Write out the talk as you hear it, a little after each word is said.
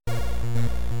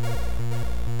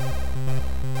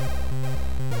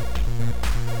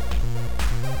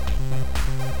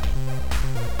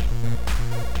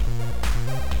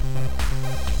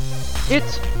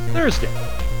It's Thursday,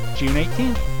 June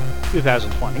 18th,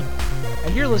 2020,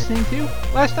 and you're listening to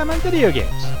Last Time on Video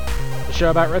Games, the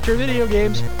show about retro video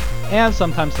games and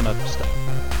sometimes some other stuff.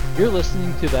 You're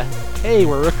listening to the Hey,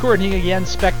 we're recording again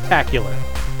spectacular.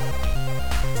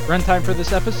 Runtime for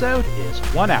this episode is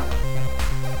 1 hour.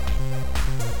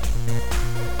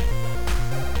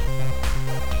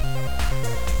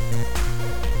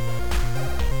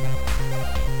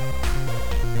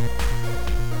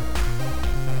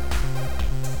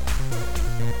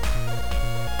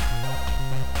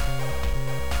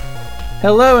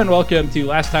 Hello and welcome to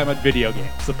Last Time on Video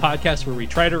Games, the podcast where we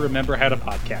try to remember how to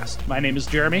podcast. My name is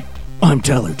Jeremy. I'm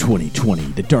Tyler 2020,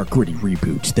 the dark gritty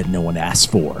reboot that no one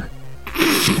asked for.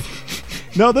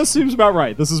 No, this seems about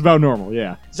right. This is about normal,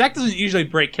 yeah. Zach doesn't usually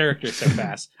break character so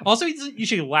fast. Also, he doesn't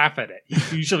usually laugh at it.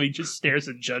 He usually just stares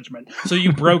in judgment. So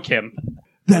you broke him.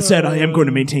 That said, I am going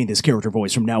to maintain this character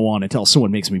voice from now on until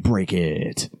someone makes me break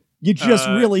it. You just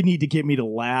really need to get me to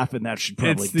laugh, and that should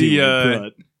probably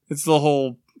it. It's the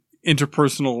whole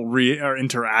interpersonal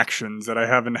interactions that I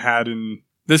haven't had in...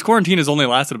 This quarantine has only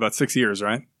lasted about 6 years,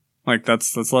 right? Like,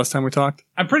 that's the last time we talked?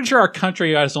 I'm pretty sure our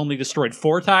country has only destroyed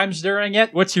 4 times during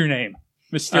it. What's your name?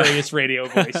 Mysterious radio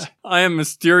voice. I am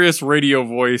Mysterious Radio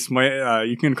Voice.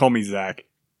 You can call me Zach.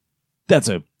 That's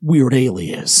a weird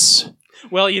alias.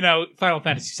 Well, you know, Final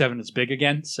Fantasy VII is big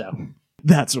again, so...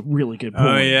 That's a really good point.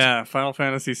 Oh, yeah. Final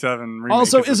Fantasy VII remake.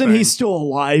 Also, isn't he still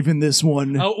alive in this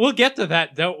one? Oh, we'll get to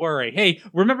that. Don't worry. Hey,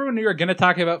 remember when we were going to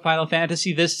talk about Final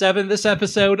Fantasy this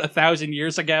episode 1,000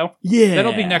 years ago? Yeah.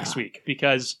 That'll be next week,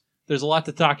 because there's a lot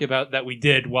to talk about that we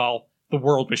did while the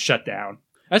world was shut down.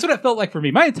 That's what it felt like for me.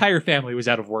 My entire family was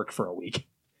out of work for a week.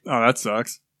 Oh, that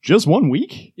sucks. Just 1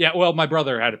 week? Yeah, well, my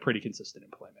brother had a pretty consistent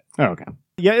employment. Oh, okay.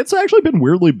 Yeah, it's actually been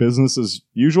weirdly business as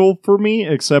usual for me,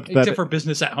 except for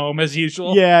business at home as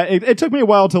usual. Yeah, it took me a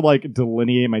while to, like,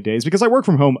 delineate my days, because I work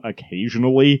from home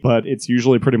occasionally, but it's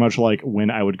usually pretty much like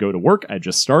when I would go to work, I'd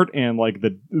just start, and, like,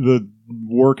 the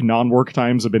work, non-work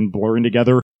times have been blurring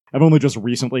together. I've only just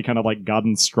recently kind of, like,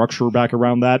 gotten structure back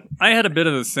around that. I had a bit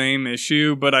of the same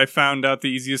issue, but I found out the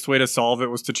easiest way to solve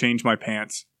it was to change my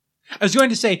pants. I was going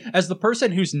to say, as the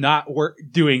person who's not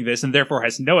doing this and therefore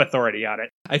has no authority on it,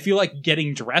 I feel like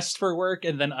getting dressed for work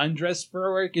and then undressed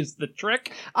for work is the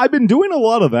trick. I've been doing a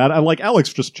lot of that.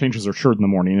 Alex just changes her shirt in the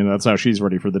morning, and that's how she's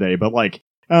ready for the day. But, like,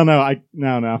 I don't know.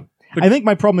 No. I think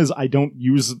my problem is I don't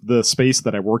use the space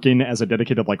that I work in as a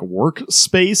dedicated, like, work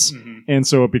space, and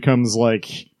so it becomes,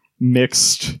 like...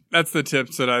 mixed. That's the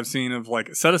tips that I've seen of,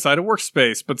 like, set aside a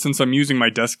workspace, but since I'm using my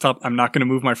desktop, I'm not going to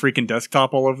move my freaking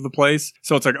desktop all over the place.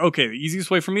 So it's like, okay, the easiest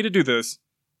way for me to do this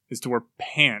is to wear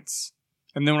pants.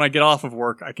 And then when I get off of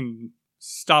work, I can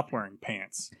stop wearing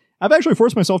pants. I've actually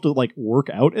forced myself to, like, work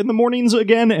out in the mornings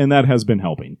again, and that has been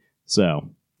helping.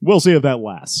 So, we'll see if that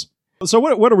lasts. So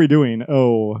what are we doing?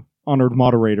 Oh, honored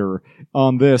moderator,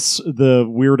 on the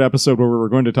weird episode where we were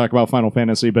going to talk about Final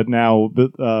Fantasy, but now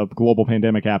the global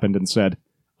pandemic happened instead.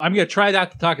 I'm going to try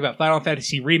not to talk about Final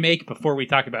Fantasy Remake before we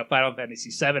talk about Final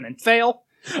Fantasy VII and fail,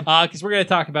 because we're going to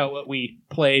talk about what we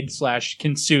played /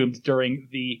 consumed during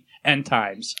the end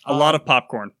times. A lot of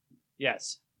popcorn.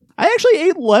 Yes. I actually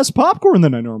ate less popcorn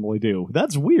than I normally do.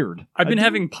 That's weird. I've been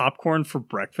having popcorn for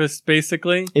breakfast,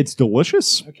 basically. It's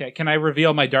delicious. Okay, can I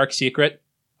reveal my dark secret?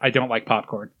 I don't like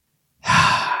popcorn.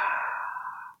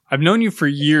 I've known you for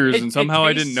years, and somehow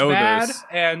I didn't know this.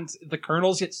 And the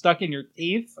kernels get stuck in your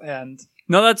teeth, and...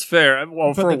 No, that's fair.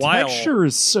 Well, but for a while... the texture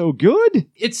is so good.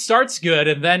 It starts good,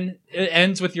 and then it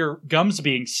ends with your gums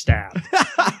being stabbed.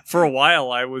 For a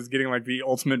while, I was getting, like, the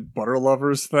ultimate butter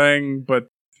lovers thing, but,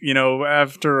 you know,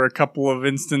 after a couple of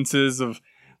instances of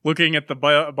looking at the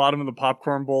bottom of the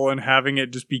popcorn bowl and having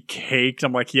it just be caked,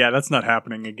 I'm like, yeah, that's not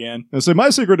happening again. So my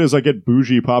secret is I get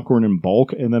bougie popcorn in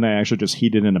bulk, and then I actually just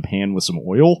heat it in a pan with some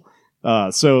oil.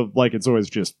 So, like, it's always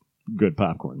just good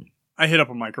popcorn. I hit up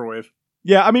a microwave.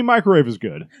 Yeah, I mean, microwave is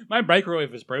good. My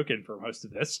microwave is broken for most of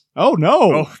this. Oh,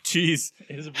 no! Oh, jeez.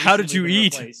 How did you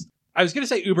eat? Replaced. I was going to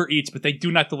say Uber Eats, but they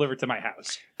do not deliver to my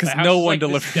house. Because no one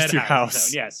delivers to your house.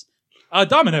 Zone, yes.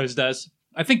 Domino's does.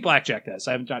 I think Blackjack does.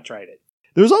 I have not tried it.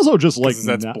 There's also just, like...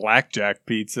 That's blackjack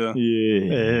pizza.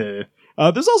 Yeah.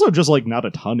 There's also just, like, not a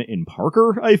ton in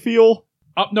Parker, I feel.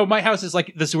 Oh, no, my house is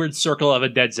like this weird circle of a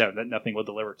dead zone that nothing will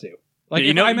deliver to. Like,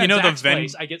 yeah, I'm at Zach's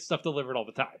place, I get stuff delivered all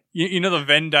the time. You know the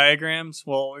Venn diagrams?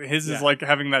 Well, his is like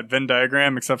having that Venn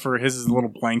diagram, except for his is a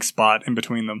little blank spot in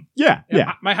between them. Yeah.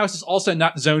 My house is also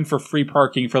not zoned for free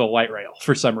parking for the light rail,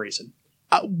 for some reason.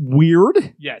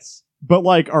 Weird. Yes. But,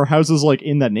 like, are houses, like,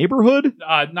 in that neighborhood?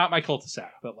 Not my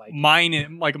cul-de-sac, but, like...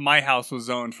 My house was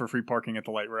zoned for free parking at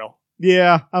the light rail.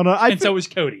 Yeah, I don't know. And so is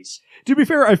Cody's. To be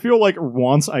fair, I feel like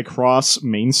once I cross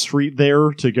Main Street there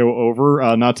to go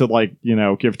over, not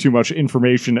to give too much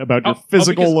information about your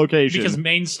physical location. Because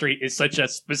Main Street is such a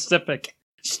specific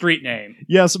street name.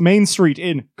 Yes, Main Street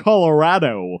in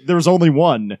Colorado. There's only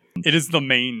one. It is the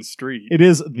main street. It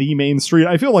is the main street.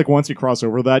 I feel like once you cross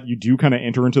over that, you do kind of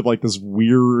enter into like this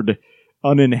weird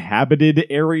uninhabited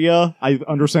area. I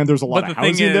understand there's a lot of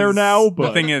housing there now, but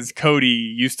the thing is, Cody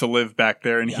used to live back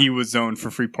there, and he was zoned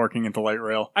for free parking at the light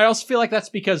rail. I also feel like that's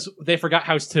because they forgot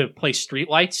how to place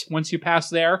streetlights once you pass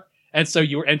there, and so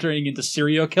you were entering into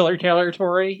serial killer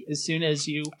territory as soon as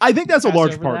you. I think that's a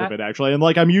large part of it, actually, and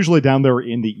I'm usually down there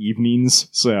in the evenings,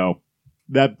 so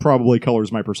that probably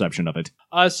colors my perception of it.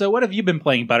 So what have you been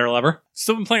playing, Butter Lover?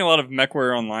 Still been playing a lot of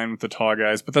MechWarrior Online with the Tall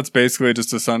Guys, but that's basically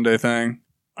just a Sunday thing.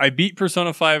 I beat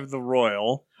Persona 5 The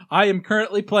Royal. I am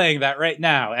currently playing that right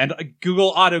now, and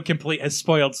Google Autocomplete has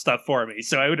spoiled stuff for me,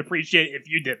 so I would appreciate it if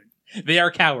you didn't. They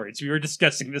are cowards. We were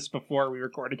discussing this before we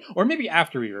recorded, or maybe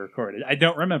after we recorded. I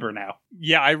don't remember now.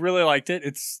 Yeah, I really liked it.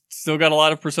 It's still got a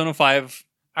lot of Persona 5.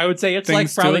 I would say it's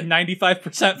like probably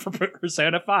 95% for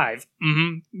Persona 5.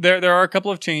 Mm-hmm. There are a couple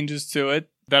of changes to it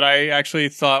that I actually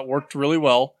thought worked really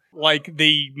well. Like,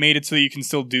 they made it so that you can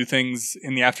still do things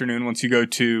in the afternoon once you go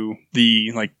to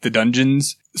the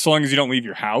dungeons, so long as you don't leave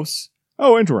your house.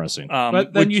 Oh, interesting.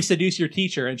 But then you seduce your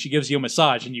teacher and she gives you a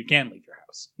massage and you can leave your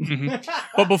house. Mm-hmm.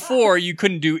 But before, you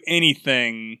couldn't do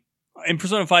anything. In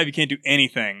Persona 5, you can't do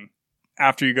anything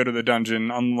after you go to the dungeon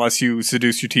unless you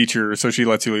seduce your teacher so she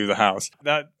lets you leave the house.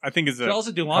 That, I think, is a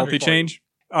healthy change.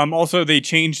 Also, they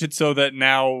changed it so that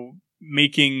now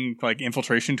making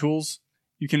infiltration tools,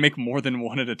 you can make more than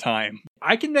one at a time.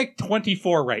 I can make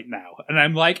 24 right now, and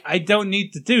I'm like, I don't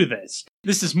need to do this.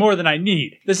 This is more than I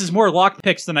need. This is more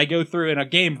lockpicks than I go through in a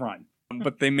game run.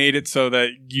 But they made it so that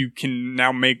you can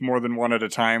now make more than one at a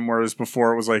time, whereas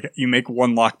before it was like, you make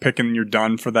one lockpick and you're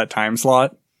done for that time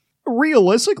slot.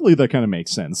 Realistically, that kind of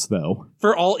makes sense, though.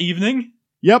 For all evening?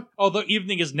 Yep. Although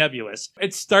evening is nebulous.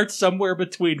 It starts somewhere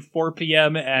between 4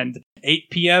 p.m. and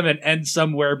 8 p.m. and ends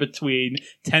somewhere between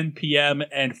 10 p.m.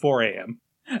 and 4 a.m.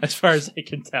 As far as I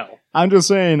can tell. I'm just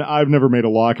saying, I've never made a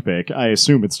lockpick. I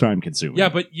assume it's time-consuming. Yeah,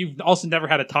 but you've also never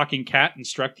had a talking cat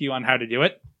instruct you on how to do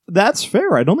it? That's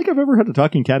fair. I don't think I've ever had a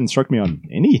talking cat instruct me on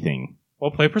anything.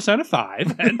 Well, play Persona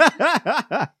 5. And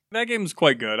that game's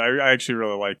quite good. I actually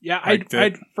really liked it. Yeah,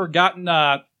 I'd forgotten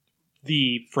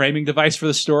the framing device for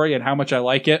the story and how much I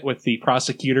like it, with the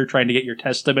prosecutor trying to get your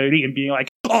testimony and being like,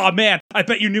 oh man, I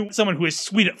bet you knew someone who is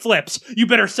sweet at flips. You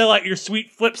better sell out your sweet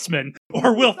flipsman,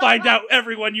 or we'll find out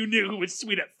everyone you knew who was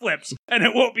sweet at flips, and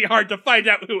it won't be hard to find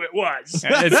out who it was.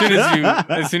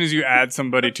 As soon as you add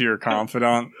somebody to your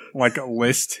confidant, like a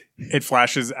list, it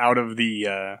flashes out of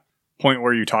the point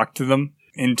where you talk to them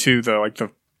into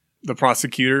the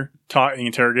prosecutor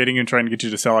interrogating and trying to get you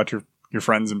to sell out your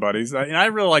friends and buddies. And I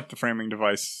really like the framing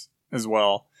device as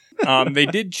well. They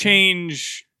did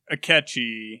change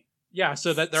Akechi. Yeah,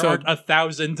 so that there aren't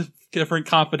 1,000 different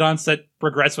confidants that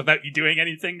progress without you doing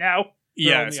anything now.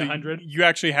 Yeah, so 100. You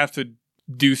actually have to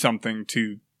do something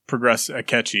to progress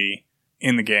Akechi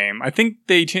in the game. I think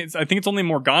they changed. I think it's only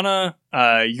Morgana,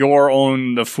 Your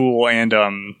Own, the Fool, and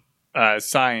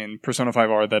Cyan, Persona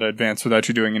 5R that advance without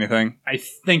you doing anything. I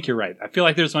think you're right. I feel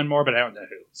like there's one more, but I don't know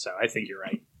who. So I think you're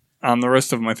right. The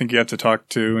rest of them, I think you have to talk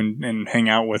to and hang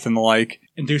out with and the like.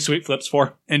 And do sweet flips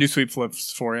for.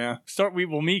 Yeah.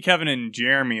 Me, Kevin, and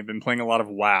Jeremy have been playing a lot of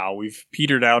WoW. We've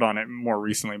petered out on it more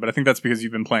recently, but I think that's because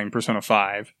you've been playing Persona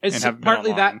 5. It's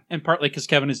partly that, and partly because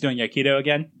Kevin is doing Aikido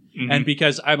again. Mm-hmm. And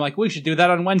because I'm like, we should do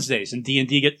that on Wednesdays, and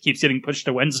D&D keeps getting pushed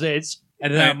to Wednesdays.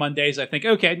 And then on Mondays, I think,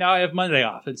 okay, now I have Monday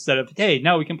off, instead of, hey,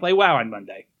 now we can play WoW on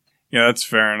Monday. Yeah, that's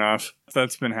fair enough.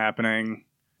 That's been happening.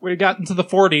 We got into the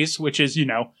 40s, which is,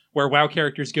 where WoW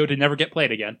characters go to never get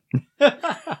played again.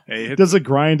 Does it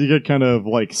grind to get kind of,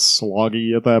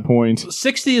 sloggy at that point?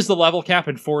 60 is the level cap,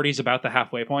 and 40 is about the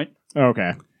halfway point.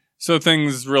 Okay. So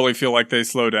things really feel like they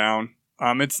slow down.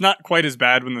 It's not quite as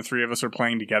bad when the three of us are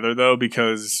playing together, though,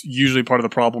 because usually part of the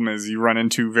problem is you run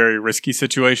into very risky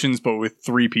situations, but with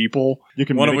three people,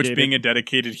 one of which being a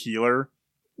dedicated healer,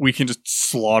 we can just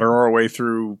slaughter our way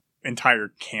through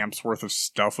entire camps worth of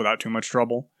stuff without too much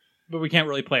trouble. But we can't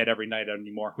really play it every night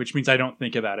anymore, which means I don't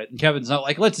think about it. And Kevin's not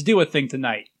like, let's do a thing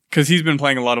tonight. Because he's been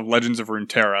playing a lot of Legends of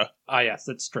Runeterra. Ah, yes,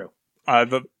 that's true.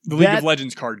 The League of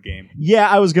Legends card game. Yeah,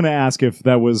 I was going to ask if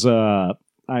that was...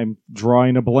 I'm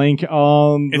drawing a blank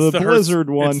on the Blizzard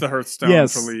one. It's the Hearthstone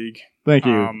for League. Thank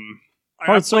you.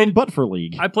 Hearthstone, but for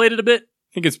League. I played it a bit.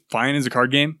 I think it's fine as a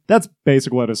card game. That's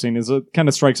basically what I've seen. Is it kind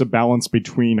of strikes a balance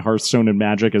between Hearthstone and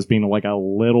Magic as being a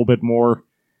little bit more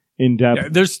in-depth. Yeah,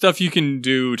 there's stuff you can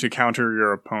do to counter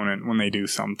your opponent when they do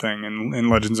something in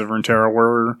Legends of Runeterra,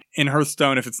 where in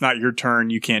Hearthstone, if it's not your turn,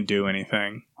 you can't do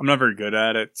anything. I'm not very good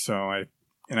at it, so I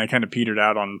kind of petered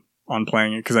out on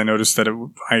playing it because I noticed that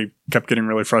I kept getting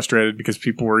really frustrated because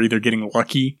people were either getting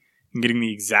lucky and getting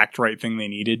the exact right thing they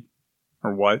needed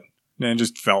or what. And it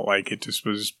just felt like it just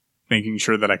was making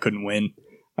sure that I couldn't win.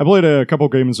 I played a couple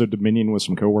games of Dominion with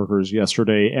some coworkers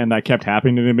yesterday, and that kept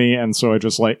happening to me, and so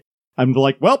I'm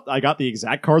like, well, I got the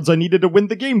exact cards I needed to win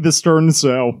the game this turn,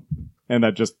 so... And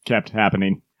that just kept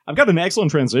happening. I've got an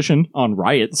excellent transition on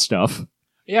Riot stuff.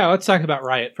 Yeah, let's talk about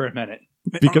Riot for a minute.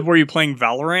 Because were you playing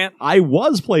Valorant? I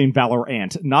was playing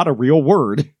Valorant, not a real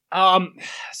word.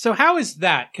 So how is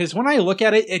that? Because when I look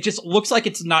at it, it just looks like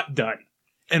it's not done.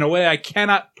 In a way I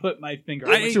cannot put my finger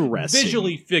on.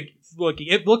 Visually looking,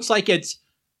 it looks like it's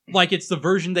the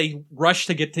version they rushed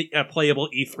to get to a playable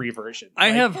E3 version. I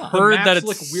have heard that it's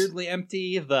look weirdly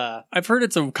empty. I've heard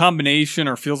it's a combination,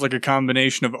 or feels like a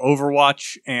combination of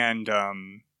Overwatch and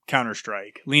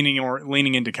Counter-Strike,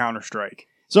 leaning into Counter-Strike.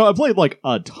 So I played like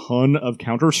a ton of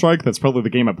Counter-Strike. That's probably the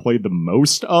game I played the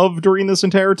most of during this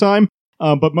entire time.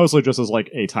 But mostly just as like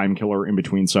a time killer in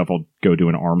between stuff. I'll go do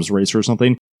an arms race or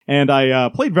something. And I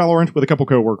played Valorant with a couple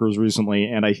coworkers recently,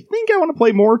 and I think I want to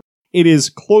play more. It is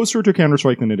closer to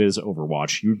Counter-Strike than it is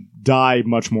Overwatch. You die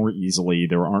much more easily.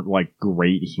 There aren't, like,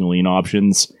 great healing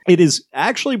options. It is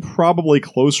actually probably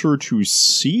closer to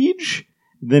Siege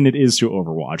than it is to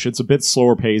Overwatch. It's a bit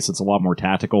slower pace. It's a lot more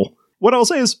tactical. What I'll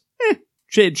say is,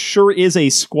 it sure is a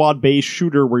squad-based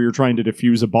shooter where you're trying to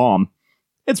defuse a bomb.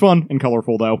 It's fun and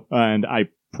colorful, though, and I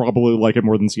probably like it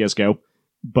more than CSGO,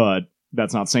 but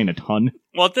that's not saying a ton.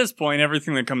 Well, at this point,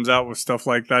 everything that comes out with stuff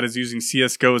like that is using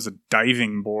CSGO as a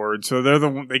diving board, so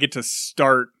they get to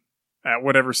start at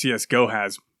whatever CSGO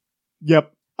has.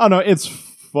 Yep. I don't know, it's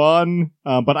fun,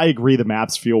 but I agree the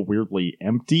maps feel weirdly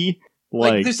empty.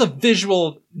 Like there's a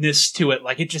visualness to it,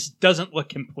 like it just doesn't look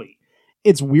complete.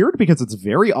 It's weird because it's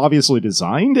very obviously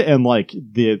designed, and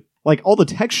all the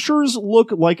textures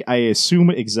look like I assume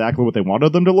exactly what they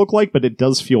wanted them to look like, but it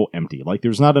does feel empty. Like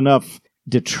there's not enough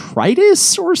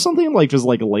detritus or something just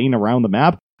laying around the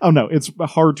map. Oh no, it's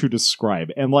hard to describe.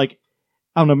 And I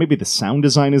don't know, maybe the sound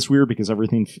design is weird because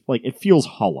everything it feels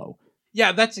hollow.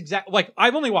 Yeah, that's exactly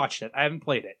I've only watched it. I haven't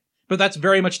played it. But that's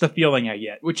very much the feeling I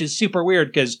get, which is super weird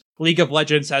because League of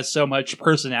Legends has so much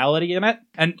personality in it.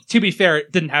 And to be fair,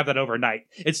 it didn't have that overnight.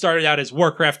 It started out as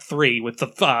Warcraft 3 with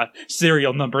the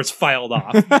serial numbers filed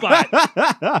off.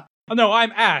 But no,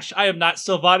 I'm Ashe. I am not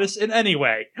Sylvanas in any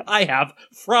way. I have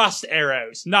frost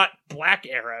arrows, not black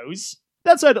arrows.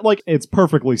 That said, it's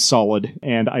perfectly solid,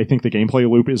 and I think the gameplay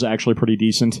loop is actually pretty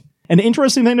decent. An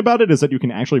interesting thing about it is that you can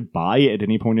actually buy at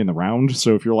any point in the round,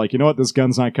 so if you're like, you know what, this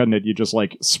gun's not cutting it, you just,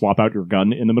 swap out your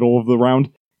gun in the middle of the round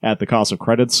at the cost of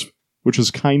credits, which is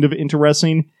kind of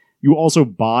interesting. You also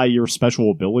buy your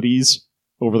special abilities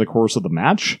over the course of the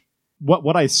match.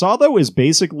 What I saw, though, is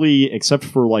basically, except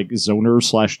for,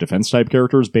 zoner/defense type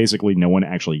characters, basically no one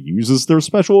actually uses their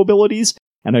special abilities.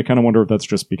 And I kind of wonder if that's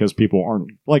just because people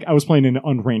aren't... I was playing an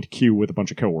unranked queue with a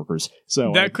bunch of coworkers,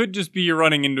 so... That could just be you're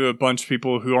running into a bunch of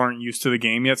people who aren't used to the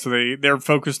game yet, so they're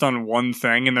focused on one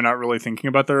thing, and they're not really thinking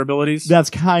about their abilities?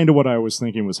 That's kind of what I was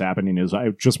thinking was happening, is I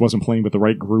just wasn't playing with the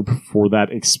right group for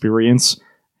that experience.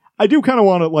 I do kind of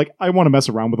want to, I want to mess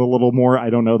around with it a little more.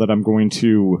 I don't know that I'm going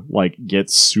to,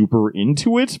 get super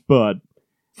into it, but...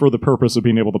 for the purpose of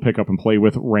being able to pick up and play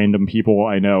with random people,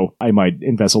 I know I might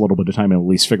invest a little bit of time in at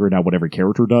least figuring out what every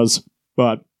character does.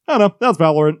 But, I don't know, that's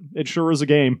Valorant. It sure is a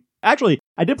game. Actually,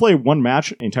 I did play one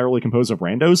match entirely composed of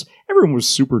randos. Everyone was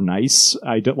super nice.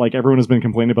 Everyone has been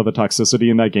complaining about the toxicity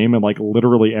in that game, and,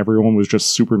 literally everyone was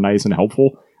just super nice and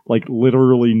helpful.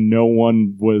 Literally no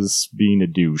one was being a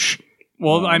douche.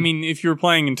 Well, I mean, if you're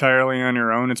playing entirely on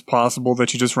your own, it's possible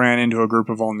that you just ran into a group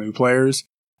of all new players.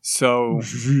 So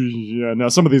yeah, no,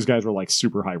 some of these guys were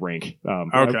super high rank.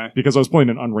 Okay. Because I was playing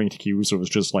an unranked queue, so it was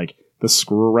just the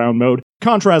screw around mode.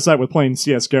 Contrast that with playing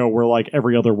CSGO, where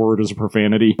every other word is a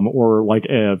profanity, or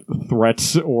a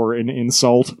threat or an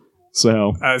insult.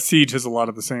 So Siege has a lot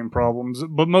of the same problems,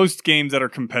 but most games that are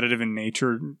competitive in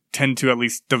nature tend to at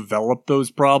least develop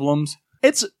those problems.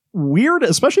 It's weird,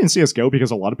 especially in CSGO,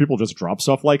 because a lot of people just drop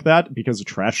stuff like that because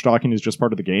trash talking is just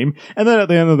part of the game. And then at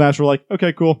the end of the match, we're like,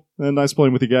 okay, cool. Nice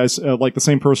playing with you guys. The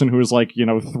same person who is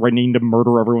threatening to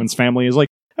murder everyone's family is like,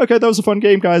 okay, that was a fun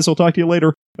game, guys. I'll talk to you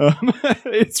later.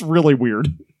 It's really weird.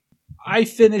 I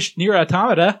finished Nier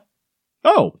Automata.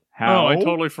 Oh, how? Oh, I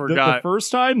totally forgot. The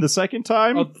first time? The second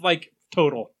time?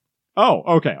 Total. Oh,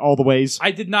 okay. All the ways.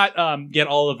 I did not get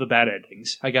all of the bad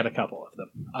endings. I got a couple of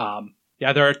them.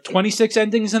 Yeah, there are 26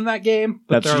 endings in that game,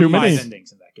 but That's there too are 5 many.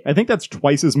 endings in that game. I think that's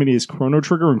twice as many as Chrono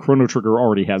Trigger, and Chrono Trigger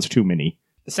already has too many.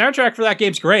 The soundtrack for that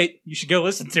game's great. You should go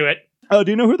listen to it. Do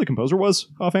you know who the composer was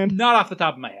offhand? Not off the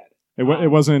top of my head.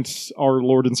 It wasn't our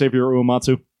Lord and Savior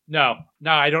Uematsu? No,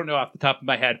 I don't know off the top of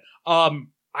my head.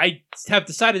 I have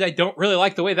decided I don't really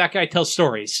like the way that guy tells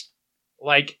stories.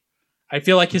 Like, I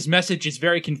feel like his message is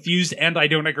very confused, and I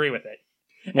don't agree with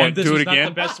it. What, And this do is it not again?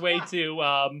 the best way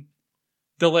to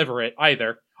deliver it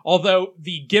either. Although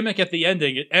the gimmick at the end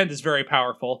is very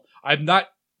powerful, I'm not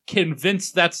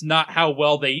convinced that's not how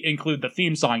well they include the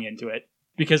theme song into it.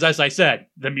 Because, as I said,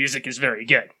 the music is very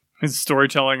good. His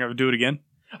storytelling of Do It Again.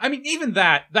 I mean, even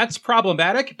that's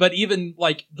problematic, but even,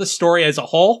 like, the story as a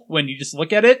whole, when you just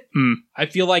look at it, I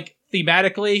feel like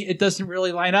thematically it doesn't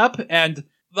really line up, and,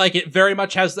 like, it very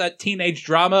much has that teenage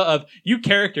drama of, you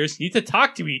characters need to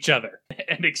talk to each other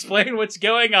and explain what's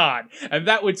going on, and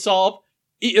that would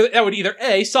either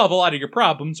A, solve a lot of your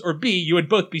problems, or B, you would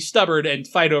both be stubborn and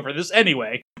fight over this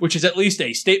anyway, which is at least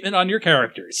a statement on your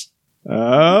characters.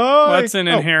 That's an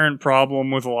inherent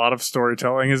problem with a lot of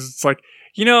storytelling, is it's like,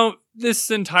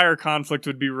 this entire conflict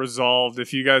would be resolved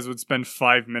if you guys would spend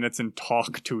 5 minutes and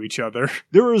talk to each other.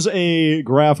 There is a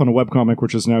graph on a webcomic,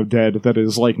 which is now dead, that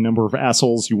is like number of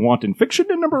assholes you want in fiction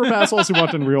and number of assholes you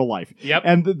want in real life. Yep.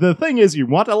 And the thing is, you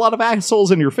want a lot of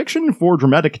assholes in your fiction for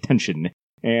dramatic tension.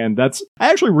 And I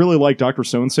actually really like Dr.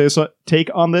 Stone's take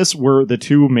on this, where the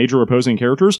two major opposing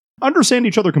characters understand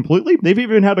each other completely. They've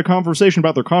even had a conversation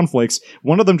about their conflicts.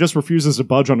 One of them just refuses to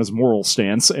budge on his moral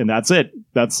stance, and that's it.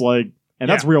 That's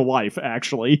real life,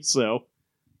 actually, so.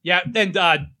 Yeah, and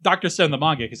Dr. Stone, the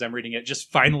manga, because I'm reading it,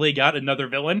 just finally got another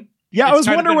villain. Yeah, I was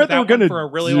wondering what they were going to do. For a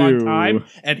really long time,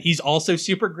 and he's also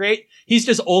super great. He's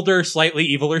just older,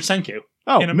 slightly eviler Senku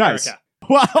in America. Nice.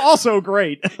 Well, also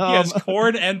great. He has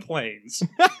corn and planes.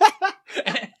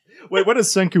 Wait, what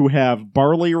does Senku have?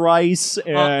 Barley rice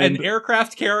and... an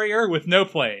aircraft carrier with no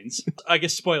planes. I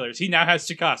guess spoilers. He now has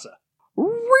Tsukasa.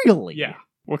 Really? Yeah.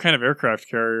 What kind of aircraft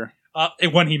carrier?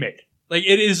 One he made. Like,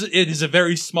 it is a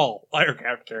very small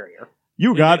aircraft carrier.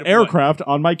 You got aircraft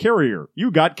on my carrier. You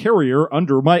got carrier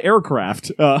under my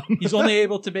aircraft. He's only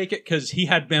able to make it because he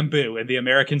had bamboo and the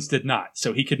Americans did not.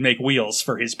 So he could make wheels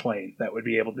for his plane that would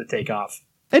be able to take off.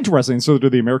 Interesting. So do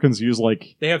the Americans use,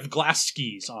 like... They have glass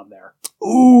skis on there.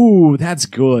 Ooh, that's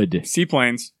good.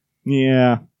 Seaplanes.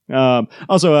 Yeah.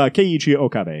 Also, Keiichi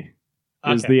Okabe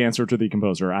is the answer to the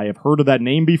composer. I have heard of that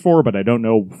name before, but I don't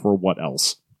know for what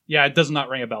else. Yeah, it does not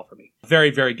ring a bell for me.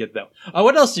 Very, very good, though.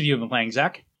 What else have you been playing,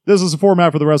 Zach? This is a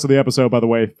format for the rest of the episode, by the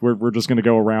way. We're just going to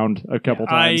go around a couple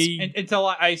times. Until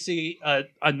I see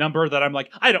a number that I'm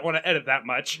like, I don't want to edit that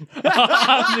much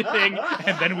on the thing,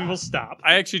 and then we will stop.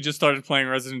 I actually just started playing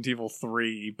Resident Evil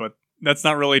 3, but that's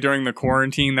not really during the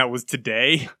quarantine. That was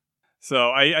today.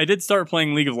 So I did start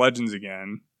playing League of Legends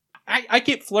again. I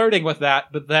keep flirting with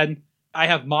that, but then I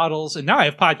have models, and now I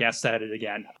have podcasts to edit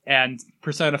again, and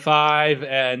Persona 5,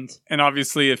 and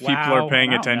obviously, if people are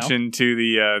paying attention to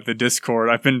the Discord,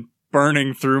 I've been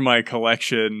burning through my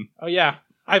collection. Oh yeah,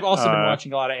 I've also been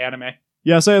watching a lot of anime.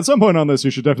 Yeah, so at some point on this,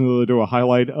 you should definitely do a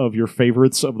highlight of your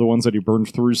favorites of the ones that you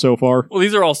burned through so far. Well,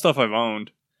 these are all stuff I've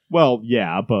owned. Well,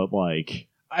 yeah, but like...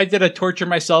 I did a torture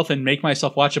myself and make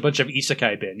myself watch a bunch of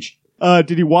isekai binge.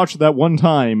 Did you watch that one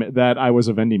time that I was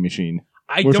a vending machine?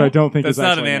 I don't think that's is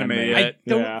not actually an anime yet. I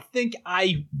don't think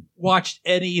I watched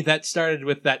any that started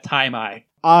with that time eye.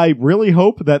 I really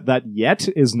hope that yet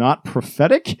is not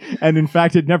prophetic, and in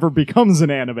fact it never becomes an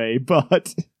anime,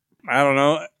 but... I don't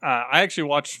know. I actually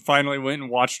finally went and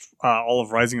watched all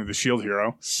of Rising of the Shield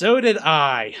Hero. So did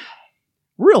I.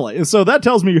 Really? So that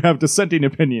tells me you have dissenting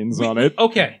opinions on it.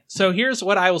 Okay, so here's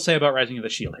what I will say about Rising of the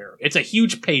Shield Hero. It's a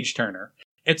huge page-turner.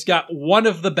 It's got one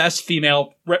of the best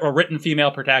written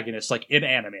female protagonists, like, in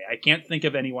anime. I can't think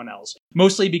of anyone else.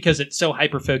 Mostly because it so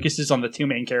hyper-focuses on the two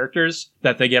main characters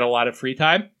that they get a lot of free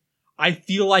time. I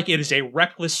feel like it is a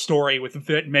reckless story with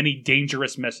many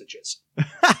dangerous messages.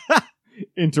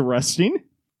 Interesting.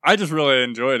 I just really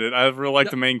enjoyed it. I really like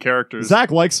the main characters.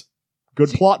 Zach likes good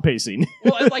plot pacing.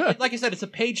 Well, like I said, it's a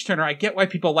page-turner. I get why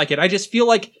people like it. I just feel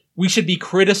like we should be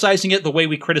criticizing it the way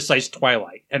we criticize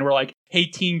Twilight. And we're like, hey,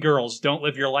 teen girls, don't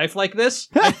live your life like this.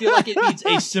 I feel like it needs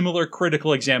a similar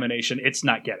critical examination it's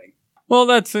not getting. Well,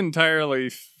 that's entirely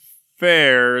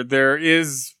fair. There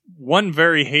is one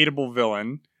very hateable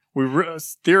villain. We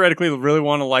theoretically really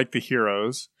want to like the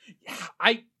heroes.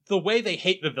 The way they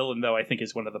hate the villain, though, I think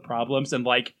is one of the problems. And,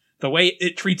 like, the way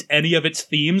it treats any of its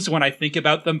themes when I think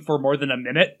about them for more than a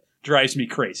minute drives me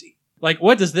crazy. Like,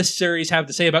 what does this series have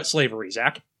to say about slavery,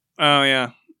 Zach? Oh, yeah.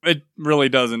 It really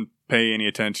doesn't pay any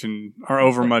attention or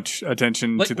over much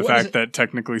attention Like, to the what is fact that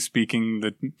technically speaking,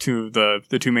 the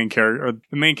two main character or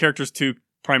the main character's two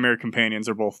primary companions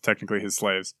are both technically his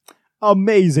slaves.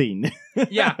 Amazing.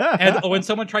 Yeah, and when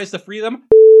someone tries to free them,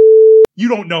 you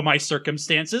don't know my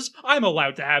circumstances. I'm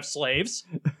allowed to have slaves.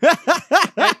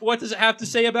 And what does it have to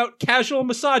say about casual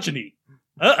misogyny?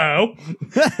 Uh-oh.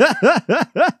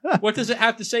 What does it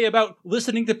have to say about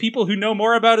listening to people who know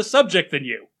more about a subject than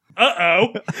you?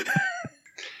 Uh-oh.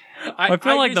 I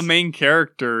feel like the main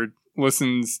character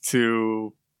listens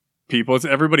to people.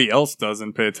 Everybody else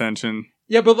doesn't pay attention.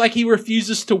 Yeah, but like he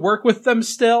refuses to work with them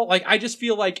still. Like I just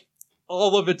feel like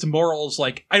all of its morals,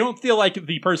 like I don't feel like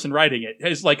the person writing it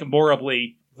is like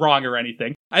morally wrong or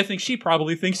anything. I think she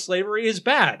probably thinks slavery is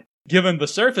bad, given the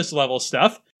surface level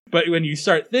stuff. But when you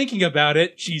start thinking about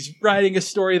it, she's writing a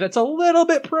story that's a little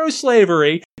bit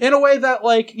pro-slavery in a way that,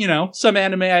 like, you know, some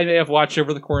anime I may have watched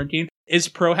over the quarantine is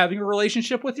pro having a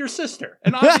relationship with your sister.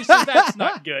 And obviously that's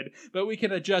not good, but we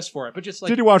can adjust for it. But just like...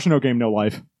 Did you watch No Game, No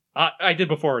Life? I did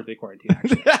before the quarantine,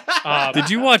 actually. Did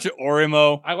you watch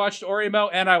Orimo? I watched Orimo,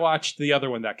 and I watched the other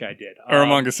one that guy did.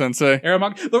 Aramanga Sensei?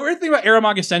 The weird thing about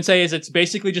Aramanga Sensei is it's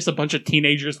basically just a bunch of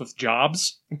teenagers with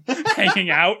jobs hanging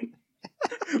out.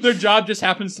 Their job just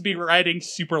happens to be writing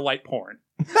super light porn.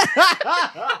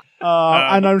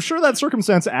 And I'm sure that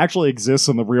circumstance actually exists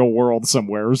in the real world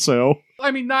somewhere, so...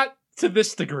 I mean, not to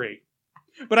this degree.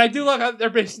 But I do love how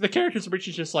the characters are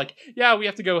basically just like, yeah, we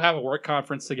have to go have a work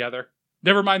conference together.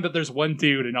 Never mind that there's one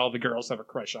dude and all the girls have a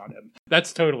crush on him.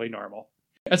 That's totally normal.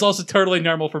 It's also totally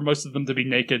normal for most of them to be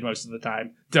naked most of the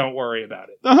time. Don't worry about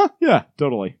it. Uh-huh, yeah,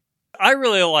 totally. I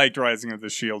really liked Rising of the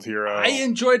Shield Hero. I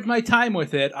enjoyed my time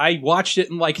with it. I watched it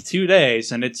in like 2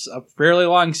 days, and it's a fairly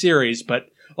long series, but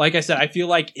like I said, I feel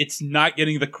like it's not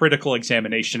getting the critical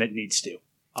examination it needs to.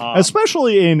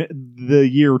 Especially in the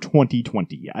year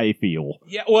 2020, I feel.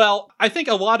 Yeah, well, I think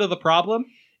a lot of the problem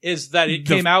is that it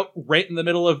came out right in the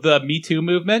middle of the Me Too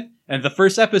movement, and the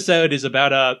first episode is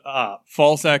about a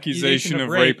false accusation of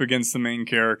rape against the main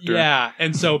character. Yeah,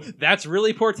 and so that's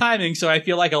really poor timing, so I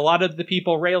feel like a lot of the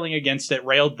people railing against it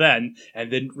railed then, and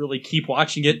didn't really keep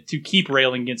watching it to keep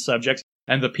railing against subjects,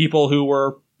 and the people who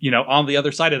were, you know, on the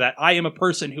other side of that. I am a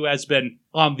person who has been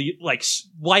on the, like,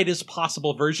 lightest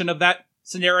possible version of that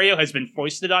scenario has been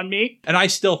foisted on me, and I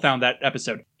still found that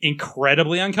episode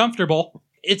incredibly uncomfortable.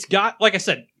 It's got, like I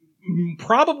said,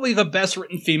 probably the best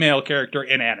written female character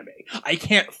in anime. I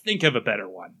can't think of a better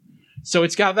one. So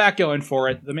it's got that going for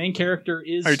it. The main character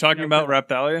is... Are you talking about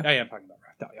Raptalia? I am talking about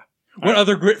Raptalia. What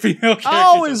other great female characters?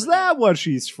 Oh, is that what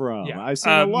she's from? Yeah. I've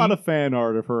seen a lot of fan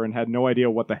art of her and had no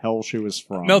idea what the hell she was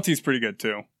from. Melty's pretty good,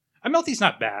 too. Melty's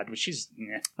not bad, but she's...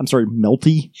 I'm sorry,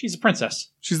 Melty? She's a princess.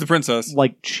 She's the princess.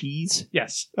 Like cheese?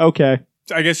 Yes. Okay.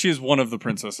 I guess she is one of the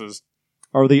princesses.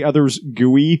 Are the others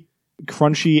gooey,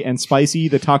 crunchy, and spicy,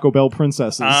 the Taco Bell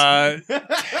princesses?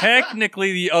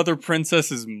 Technically, the other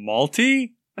princess is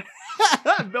Malty.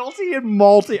 Melty and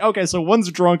Malty. Okay, so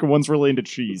one's drunk and one's really into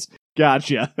cheese.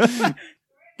 Gotcha.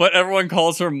 But everyone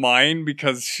calls her Mine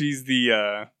because she's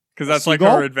the... because that's Seagull?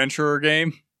 like her adventurer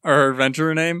game, or her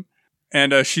adventurer name.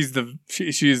 And she's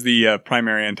the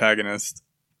primary antagonist.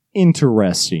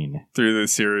 Interesting. Through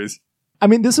this series. I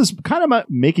mean, this is kind of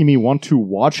making me want to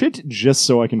watch it just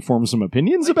so I can form some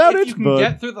opinions about it. If you can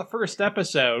get through the first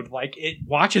episode, like, it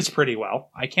watches pretty well.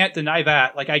 I can't deny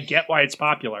that. Like, I get why it's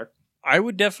popular. I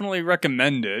would definitely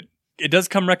recommend it. It does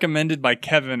come recommended by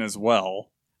Kevin as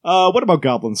well. What about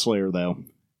Goblin Slayer, though?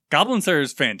 Goblin Slayer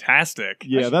is fantastic.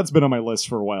 Yeah, that's been on my list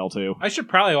for a while, too. I should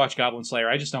probably watch Goblin Slayer.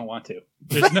 I just don't want to.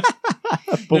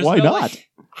 But why not?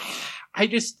 I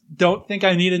just don't think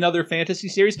I need another fantasy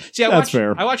series. See, That's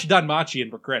fair. I watched Danmachi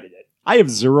and regretted it. I have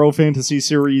 0 fantasy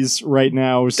series right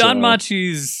now. So.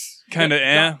 Danmachi's kind of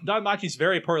Danmachi's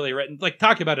very poorly written. Like,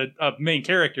 talk about a main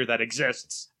character that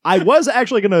exists. I was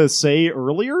actually going to say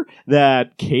earlier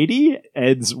that Katie,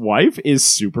 Ed's wife, is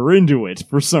super into it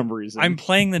for some reason. I'm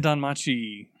playing the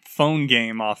Danmachi phone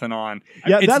game off and on.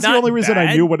 Yeah, that's the only reason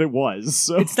I knew what it was.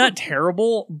 So. It's not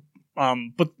terrible,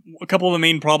 but a couple of the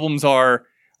main problems are,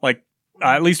 like,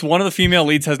 at least one of the female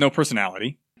leads has no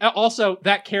personality. Also,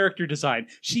 that character design.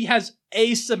 She has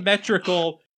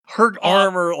asymmetrical... Her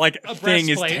armor, thing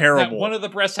is terrible. One of the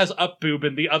breasts has up boob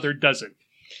and the other doesn't.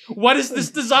 What is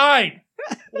this design?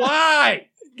 Why?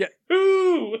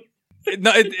 Who?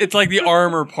 No, it's like the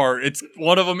armor part. It's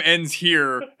one of them ends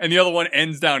here, and the other one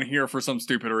ends down here for some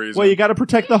stupid reason. Well, you got to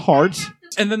protect the heart.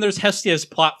 And then there's Hestia's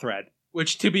plot thread,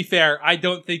 which, to be fair, I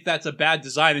don't think that's a bad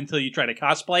design until you try to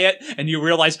cosplay it, and you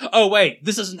realize, oh wait,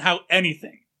 this isn't how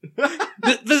anything.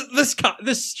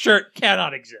 This shirt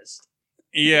cannot exist.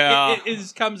 Yeah.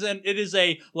 Comes in. It is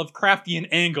a Lovecraftian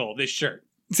angle. This shirt.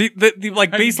 See, the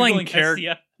like baseline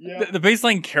character. The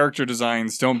baseline character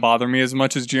designs don't bother me as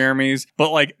much as Jeremy's, but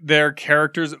like their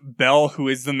characters, Belle, who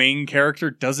is the main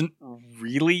character, doesn't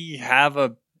really have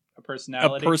a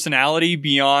personality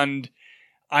beyond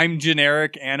I'm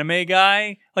generic anime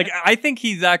guy. Like I think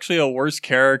he's actually a worse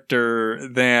character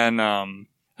than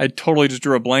I totally just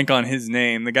drew a blank on his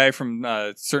name. The guy from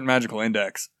Certain Magical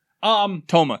Index.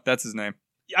 Toma, that's his name.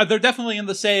 Yeah, they're definitely in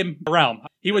the same realm.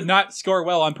 He would not score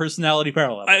well on personality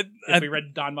parallel if we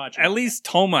read DanMachi. At least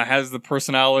Toma has the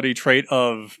personality trait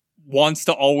of wants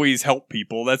to always help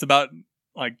people. That's about,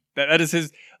 like, that is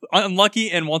his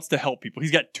unlucky and wants to help people.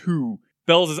 He's got 2.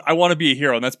 Belle's is, I want to be a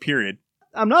hero, and that's period.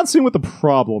 I'm not seeing what the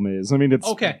problem is. I mean,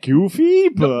 it's goofy,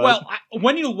 but... Well,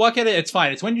 when you look at it, it's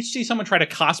fine. It's when you see someone try to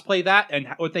cosplay that and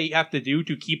what they have to do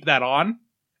to keep that on,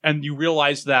 and you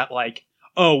realize that, like,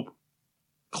 oh...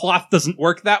 cloth doesn't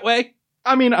work that way.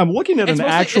 I mean, I'm looking at an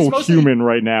actual human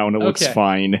right now, and it looks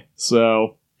fine.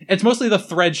 So it's mostly the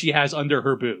thread she has under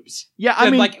her boobs. Yeah,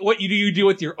 I mean, like, what do you do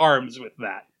with your arms with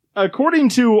that? According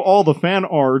to all the fan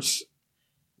art,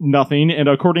 nothing, and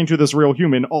according to this real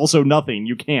human, also nothing.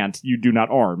 You can't. You do not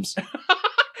arms.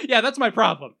 Yeah, that's my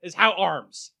problem. Is how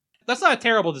arms. That's not a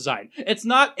terrible design. It's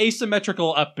not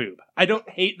asymmetrical up boob. I don't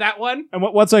hate that one. And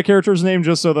what's that character's name,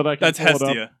 just so that I can That's pull it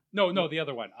Hestia. up? No, the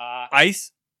other one.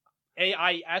 Ice?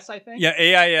 AIS, I think? Yeah,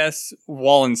 AIS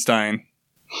Wallenstein.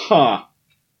 Huh.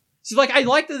 See, like, I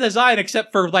like the design,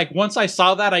 except for, like, once I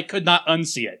saw that, I could not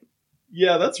unsee it.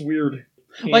 Yeah, that's weird.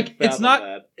 Like, it's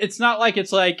not like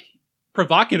it's, like,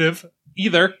 provocative,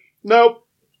 either. Nope.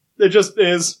 It just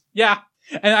is. Yeah.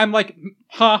 And I'm like,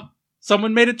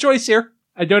 someone made a choice here.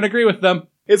 I don't agree with them.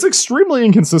 It's extremely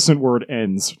inconsistent where it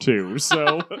ends, too,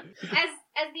 so...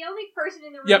 As the only person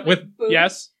in the room Yeah, with boobs,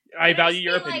 yes, I value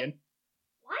your opinion. Like,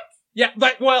 what? Yeah,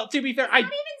 but, well, to be fair, It's not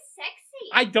even sexy.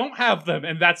 I don't have them,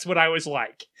 and that's what I was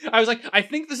like. I was like, I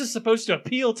think this is supposed to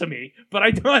appeal to me, but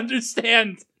I don't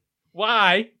understand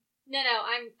why. No,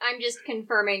 I'm just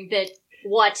confirming that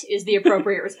what is the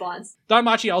appropriate response.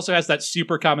 DanMachi also has that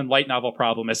super common light novel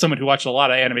problem, as someone who watched a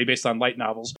lot of anime based on light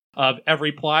novels, of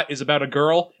every plot is about a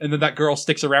girl, and then that girl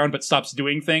sticks around but stops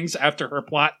doing things after her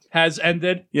plot has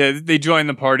ended. Yeah, they join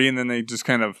the party, and then they just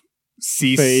kind of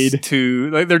cease Fade. to...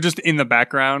 Like, they're just in the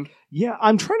background. Yeah,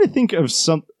 I'm trying to think of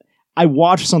some... I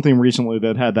watched something recently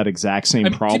that had that exact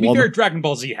same problem. To be fair, Dragon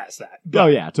Ball Z has that. Oh,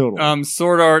 yeah, totally.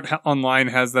 Sword Art Online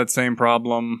has that same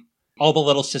problem. All the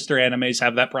little sister animes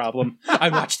have that problem. I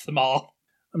watched them all.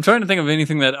 I'm trying to think of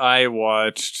anything that I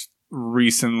watched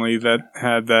recently that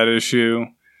had that issue.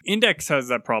 Index has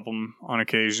that problem on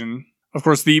occasion. Of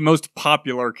course, the most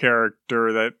popular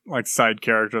character, that like side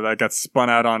character that got spun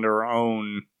out onto her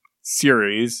own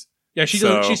series. Yeah, she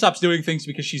stops doing things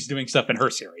because she's doing stuff in her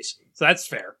series. So that's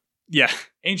fair. Yeah.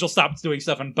 Angel stopped doing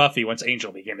stuff in Buffy once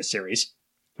Angel became a series.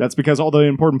 That's because all the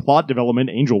important plot development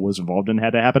Angel was involved in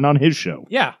had to happen on his show.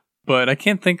 Yeah. But I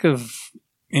can't think of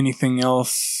anything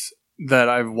else that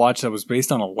I've watched that was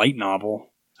based on a light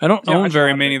novel. I don't own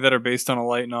very many that are based on a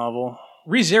light novel.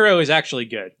 ReZero is actually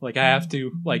good. Like, I have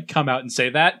to, like, come out and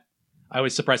say that. I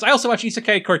was surprised. I also watched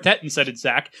Isekai Quartet and said it,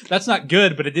 Zach. That's not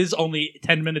good, but it is only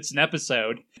 10 minutes an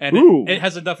episode. And it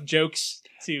has enough jokes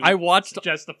to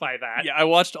justify that. Yeah, I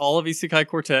watched all of Isekai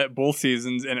Quartet, both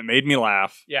seasons, and it made me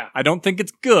laugh. Yeah. I don't think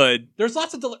it's good. There's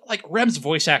lots of, like, Rem's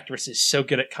voice actress is so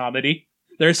good at comedy.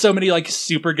 There's so many, like,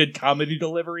 super good comedy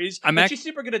deliveries. She's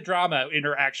super good at drama in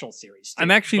her actual series, too. I'm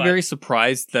actually very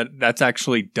surprised that that's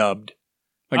actually dubbed.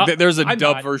 Like, there's a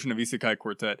dubbed version of Isekai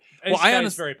Quartet. Isekai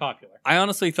is very popular. I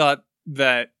honestly thought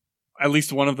that at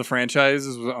least one of the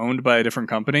franchises was owned by a different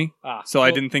company.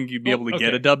 I didn't think you'd be able to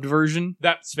get a dubbed version.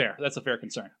 That's fair. That's a fair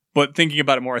concern. But thinking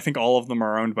about it more, I think all of them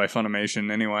are owned by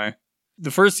Funimation anyway.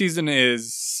 The first season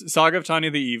is Saga of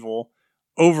Tanya the Evil,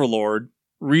 Overlord,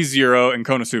 ReZero, and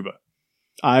Konosuba.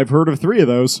 I've heard of 3 of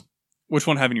those. Which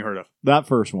one haven't you heard of? That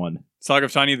first one. Saga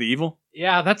of Tanya the Evil?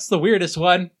 Yeah, that's the weirdest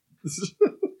one.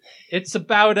 It's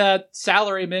about a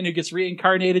salaryman who gets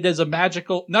reincarnated as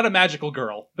not a magical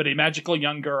girl, but a magical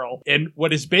young girl in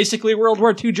what is basically World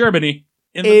War II Germany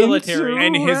in the military.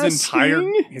 And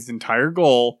his entire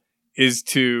goal is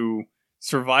to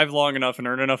survive long enough and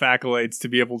earn enough accolades to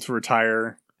be able to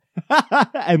retire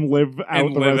and live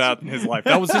out his life.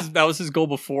 That was his goal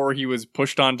before he was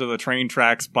pushed onto the train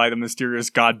tracks by the mysterious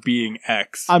god being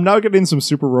X. I'm now getting some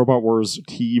Super Robot Wars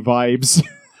T vibes.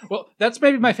 Well, that's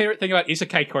maybe my favorite thing about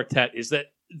Isekai Quartet is that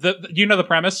you know the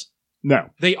premise? No.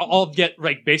 They all get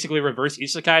like basically reverse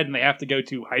isekai, and they have to go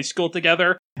to high school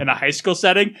together in a high school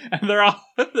setting, and they're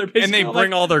basically and they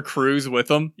bring all their crews with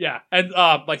them. Yeah, and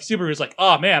like Subaru's like,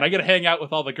 oh man, I get to hang out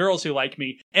with all the girls who like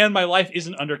me, and my life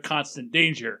isn't under constant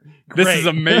danger. Great. This is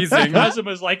amazing.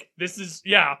 Kazuma's like, this is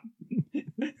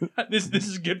this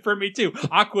is good for me too.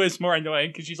 Aqua is more annoying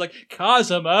because she's like,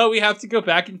 Kazuma, we have to go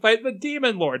back and fight the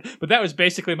Demon Lord. But that was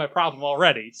basically my problem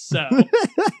already. So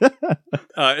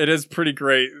it is pretty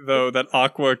great though that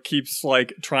Aqua keeps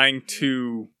like trying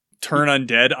to turn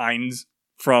undead Ainz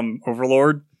from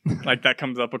Overlord. Like that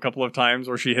comes up a couple of times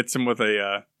where she hits him with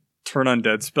a turn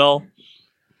undead spell.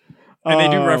 And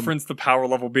they do reference the power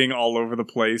level being all over the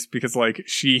place because, like,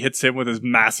 she hits him with his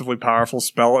massively powerful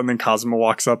spell, and then Kazuma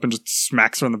walks up and just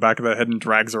smacks her in the back of the head and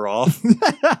drags her off.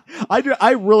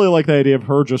 I really like the idea of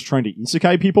her just trying to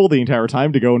isekai people the entire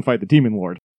time to go and fight the Demon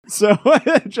Lord. So,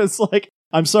 just like,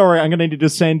 I'm sorry, I'm going to need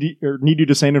you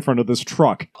to stand in front of this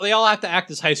truck. They all have to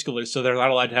act as high schoolers, so they're not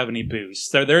allowed to have any booze.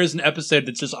 There is an episode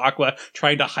that's just Aqua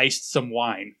trying to heist some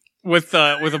wine.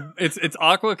 It's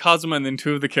Aqua, Kazuma, and then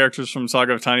two of the characters from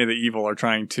Saga of Tanya the Evil are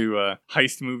trying to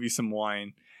heist movie some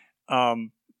wine.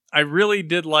 I really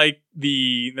did like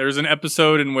there's an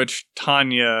episode in which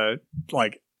Tanya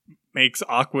like makes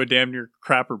Aqua damn near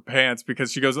crap her pants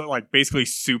because she goes like basically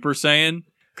Super Saiyan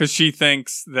because she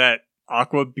thinks that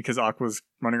Aqua, because Aqua's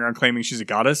running around claiming she's a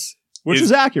goddess, which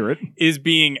is accurate, is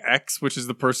being X, which is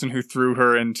the person who threw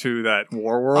her into that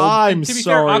war world. I'm to be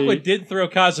sorry. fair, Aqua did throw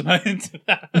Kazuma into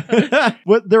that.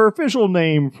 But their official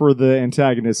name for the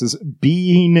antagonist is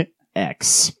Being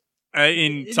X.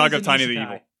 In Saga of Tanya the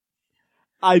Evil.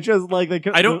 I just like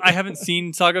I haven't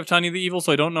seen Saga of Tanya the Evil,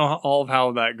 so I don't know all of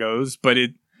how that goes, but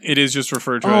it is just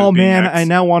referred to as Oh being man, X. I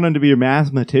now want him to be a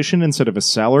mathematician instead of a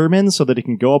salaryman so that he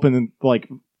can go up and like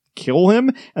kill him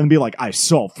and be like, I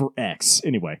solved for X.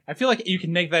 Anyway. I feel like you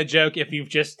can make that joke if you've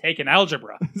just taken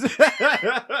algebra.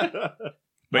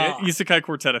 But Isekai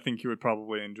Quartet, I think you would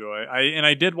probably enjoy.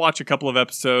 I did watch a couple of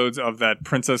episodes of that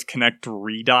Princess Connect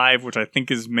Redive, which I think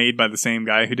is made by the same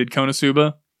guy who did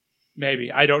Konosuba.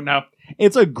 Maybe. I don't know.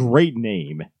 It's a great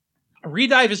name.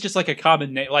 Redive is just like a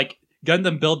common name. Like,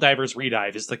 Gundam Build Divers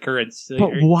Redive is the current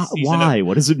But why?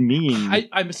 What does it mean? I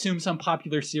assume some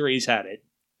popular series had it.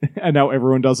 And now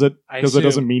everyone does it? Because it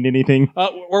doesn't mean anything?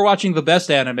 We're watching the best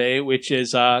anime, which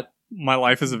is... My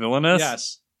Life as a Villainess?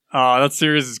 Yes. That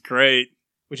series is great.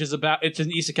 Which is it's an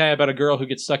isekai about a girl who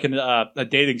gets stuck in a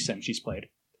dating sim she's played.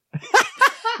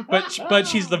 but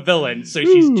she's the villain, so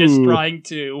she's just trying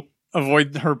to...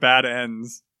 avoid her bad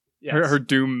ends. Yes. Her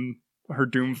doom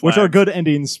flags. Which are good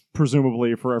endings,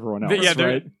 presumably, for everyone else,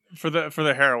 right? For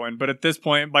the heroine. But at this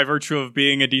point, by virtue of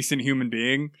being a decent human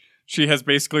being... She has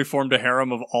basically formed a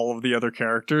harem of all of the other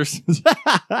characters,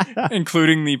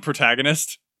 including the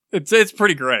protagonist. It's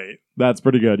pretty great. That's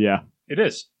pretty good, yeah. It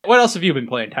is. What else have you been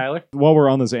playing, Tyler? While we're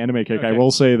on this anime kick, Okay. I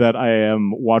will say that I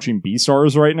am watching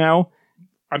Beastars right now.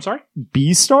 I'm sorry?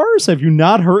 Beastars? Have you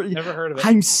not heard? Never heard of it.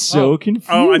 I'm so confused.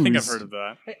 Oh, I think I've heard of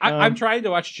that. Hey, I'm trying to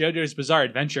watch JoJo's Bizarre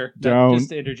Adventure. Don't.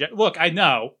 Just to interject. Look, I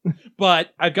know,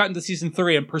 but I've gotten to season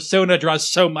 3 and Persona draws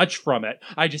so much from it.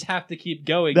 I just have to keep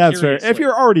going. That's fair. curiously. If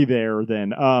you're already there,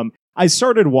 then I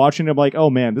started watching it like, oh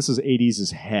man, this is 80s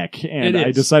as heck. And It I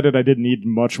is. decided I didn't need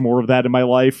much more of that in my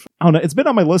life. I don't know. It's been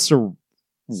on my list to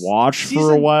watch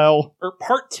for a while. Or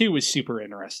part 2 is super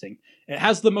interesting. It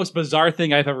has the most bizarre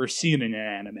thing I've ever seen in an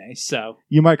anime, so...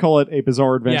 You might call it a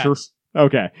bizarre adventure. Yes.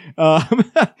 Okay.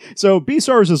 So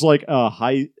Beastars is like a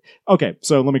high... Okay,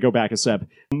 so let me go back a step.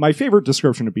 My favorite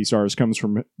description of Beastars comes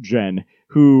from Jen,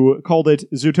 who called it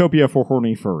Zootopia for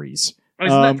horny furries.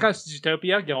 Isn't that because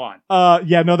Zootopia? Go on.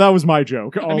 Yeah, no, that was my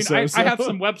joke. I mean, Also, I have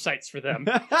some websites for them.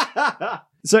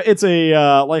 So it's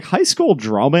a like high school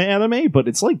drama anime, but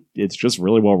it's just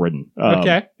really well written.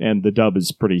 Okay. And the dub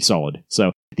is pretty solid.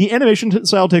 So the animation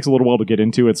style takes a little while to get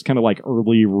into. It's kind of like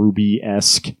early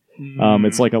Ruby-esque.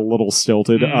 It's like a little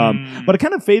stilted, but it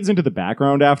kind of fades into the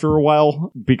background after a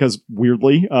while because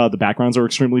weirdly, the backgrounds are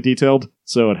extremely detailed.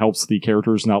 So it helps the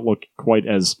characters not look quite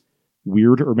as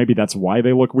weird, or maybe that's why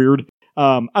they look weird.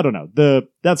 I don't know.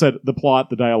 That said, the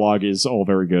plot, the dialogue is all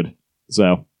very good.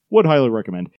 So would highly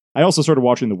recommend. I also started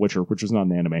watching The Witcher, which is not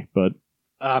an anime, but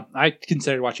I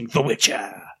considered watching The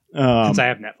Witcher since I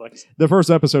have Netflix. the first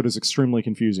episode is extremely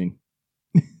confusing.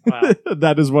 Wow.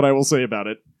 That is what I will say about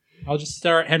it. I'll just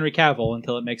stare at Henry Cavill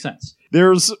until it makes sense.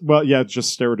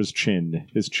 Just stare at his chin.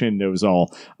 His chin knows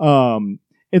all.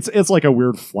 It's like a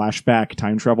weird flashback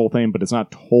time travel thing, but it's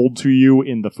not told to you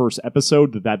in the first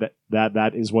episode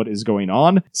that is what is going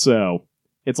on. So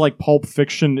it's like Pulp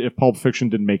Fiction if Pulp Fiction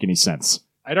didn't make any sense.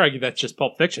 I'd argue that's just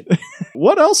Pulp Fiction.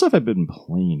 What else have I been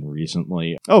playing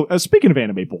recently? Oh, speaking of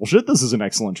anime bullshit, this is an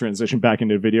excellent transition back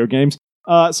into video games.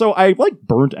 So I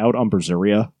burnt out on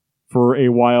Berseria for a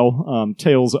while.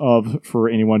 Tales of, for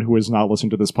anyone who has not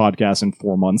listened to this podcast in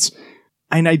 4 months.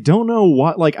 And I don't know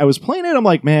what, I was playing it, I'm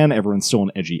like, man, everyone's still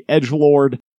an edgy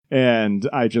edgelord. And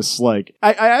I just, I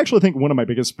actually think one of my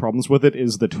biggest problems with it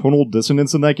is the tonal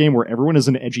dissonance in that game where everyone is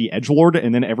an edgy edgelord,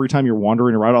 and then every time you're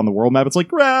wandering around on the world map, it's like,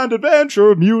 grand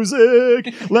adventure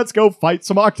music! Let's go fight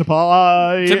some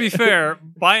octopi! To be fair,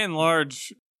 by and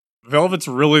large, Velvet's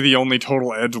really the only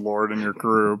total edgelord in your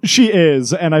group. She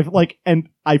is, and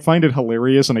I find it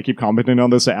hilarious, and I keep commenting on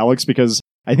this to Alex, because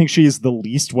I think she's the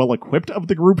least well-equipped of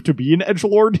the group to be an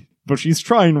edgelord, but she's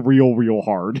trying real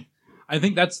hard. I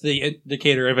think that's the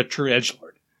indicator of a true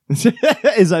edgelord.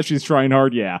 Is that she's trying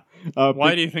hard? Yeah.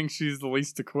 Why do you think she's the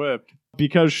least equipped?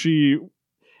 Because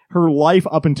her life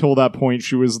up until that point,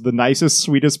 she was the nicest,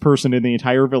 sweetest person in the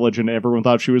entire village, and everyone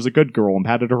thought she was a good girl and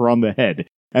patted her on the head.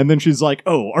 And then she's like,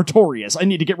 oh, Artorias, I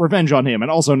need to get revenge on him. And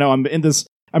also now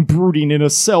I'm brooding in a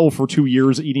cell for 2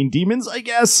 years eating demons, I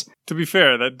guess. To be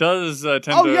fair, that does tend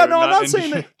to... Oh, yeah, no, I'm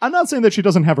not saying that she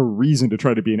doesn't have a reason to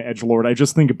try to be an edgelord. I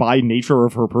just think by nature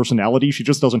of her personality, she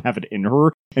just doesn't have it in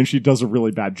her, and she does a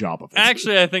really bad job of it.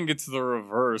 Actually, I think it's the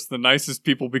reverse. The nicest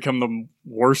people become the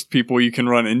worst people you can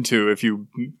run into if you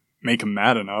make them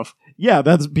mad enough. Yeah,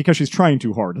 that's because she's trying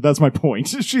too hard. That's my point.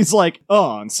 She's like,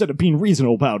 instead of being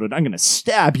reasonable about it, I'm gonna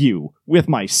stab you with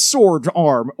my sword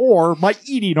arm or my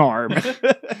eating arm.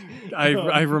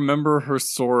 I remember her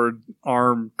sword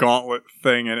arm gauntlet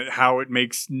thing and how it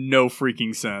makes no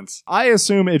freaking sense. I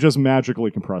assume it just magically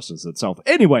compresses itself.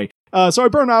 Anyway, so I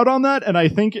burned out on that, and I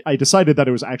think I decided that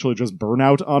it was actually just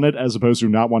burnout on it as opposed to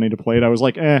not wanting to play it. I was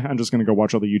like, I'm just gonna go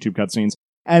watch all the YouTube cutscenes.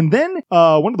 And then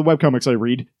one of the webcomics I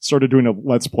read started doing a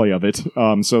Let's Play of it.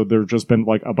 So there's just been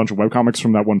a bunch of webcomics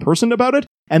from that one person about it.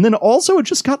 And then also it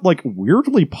just got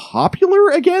weirdly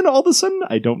popular again all of a sudden.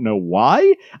 I don't know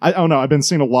why. I don't know. I've been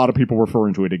seeing a lot of people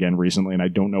referring to it again recently, and I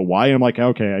don't know why. And I'm like,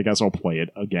 okay, I guess I'll play it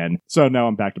again. So now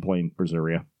I'm back to playing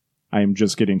Berseria. I'm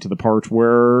just getting to the part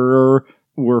where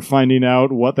we're finding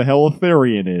out what the hell a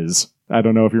Therian is. I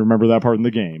don't know if you remember that part in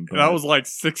the game. But that was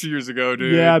 6 years ago,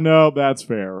 dude. Yeah, no, that's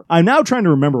fair. I'm now trying to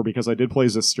remember, because I did play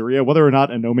Zestiria, whether or not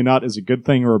Anominat is a good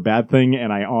thing or a bad thing,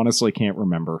 and I honestly can't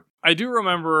remember. I do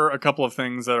remember a couple of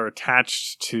things that are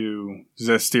attached to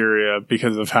Zestiria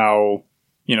because of how,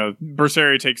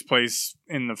 Berseria takes place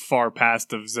in the far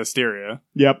past of Zestiria.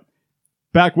 Yep.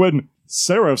 Back when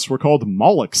seraphs were called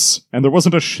Molochs, and there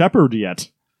wasn't a shepherd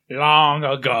yet. Long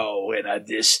ago in a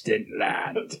distant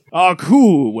land,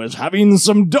 Aku was having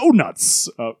some donuts.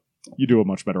 You do a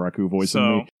much better Aku voice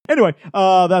than me. Anyway,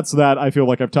 that's that. I feel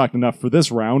like I've talked enough for this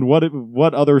round.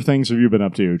 What other things have you been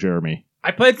up to, Jeremy?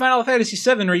 I played Final Fantasy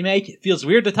VII Remake. It feels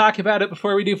weird to talk about it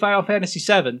before we do Final Fantasy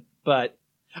VII, but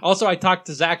also I talked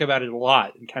to Zach about it a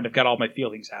lot and kind of got all my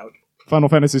feelings out. Final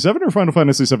Fantasy VII or Final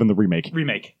Fantasy VII the Remake?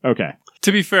 Remake. Okay.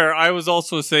 To be fair, I was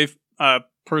also a safe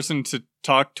person to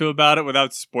talk to about it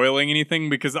without spoiling anything,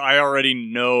 because I already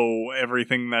know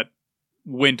everything that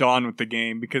went on with the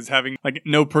game, because having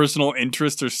no personal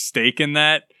interest or stake in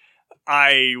that,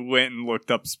 I went and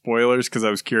looked up spoilers because I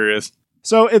was curious.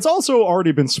 So it's also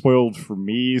already been spoiled for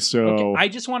me, so... Okay, I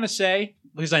just want to say,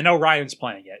 because I know Ryan's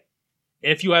playing it,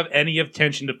 if you have any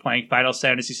intention of playing Final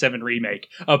Fantasy VII Remake,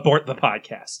 abort the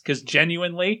podcast, because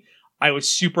genuinely, I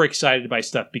was super excited by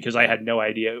stuff because I had no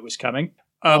idea it was coming.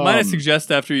 Might I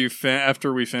suggest after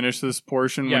we finish this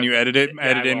portion, when you edit it,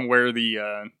 edit in where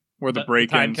the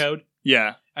break time ends. code?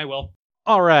 Yeah. I will.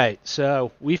 Alright,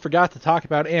 so we forgot to talk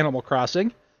about Animal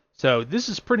Crossing. So this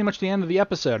is pretty much the end of the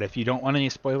episode if you don't want any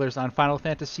spoilers on Final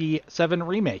Fantasy VII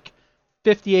Remake.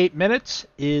 58 minutes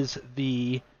is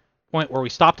the point where we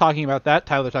stop talking about that.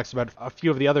 Tyler talks about a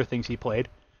few of the other things he played,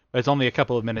 but it's only a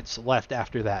couple of minutes left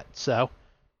after that. So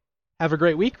have a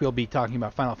great week. We'll be talking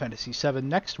about Final Fantasy VII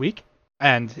next week.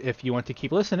 And if you want to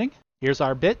keep listening, here's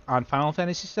our bit on Final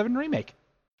Fantasy VII Remake.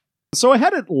 So I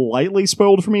had it lightly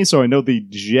spoiled for me, so I know the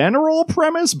general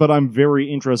premise, but I'm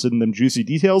very interested in the juicy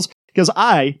details, because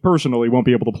I, personally, won't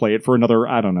be able to play it for another,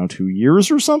 2 years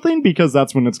or something, because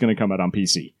that's when it's going to come out on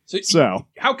PC. So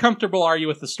how comfortable are you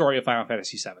with the story of Final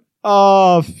Fantasy VII?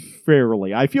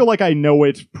 Fairly. I feel like I know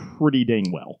it pretty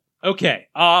dang well. Okay,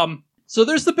 so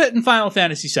there's the bit in Final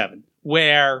Fantasy VII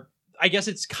where I guess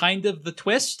it's kind of the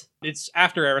twist. It's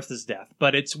after Aerith's death,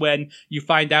 but it's when you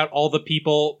find out all the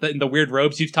people in the weird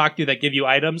robes you've talked to that give you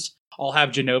items all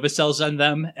have Genova cells on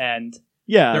them, and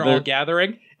they're all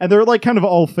gathering. And they're kind of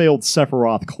all failed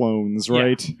Sephiroth clones,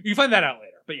 right? Yeah. You find that out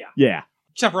later, but yeah. Yeah.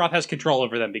 Sephiroth has control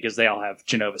over them because they all have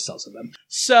Genova cells in them.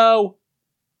 So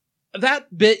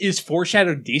that bit is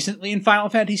foreshadowed decently in Final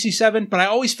Fantasy VII, but I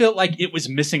always felt like it was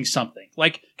missing something.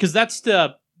 Like, because that's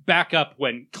to back up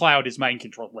when Cloud is mind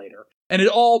controlled later. And it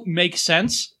all makes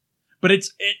sense, but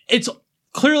it's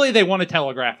clearly they want to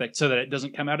telegraph it so that it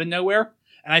doesn't come out of nowhere.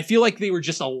 And I feel like they were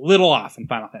just a little off in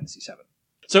Final Fantasy VII.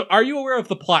 So are you aware of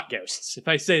the plot ghosts, if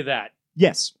I say that?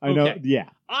 Yes, I know. Okay. Yeah.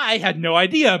 I had no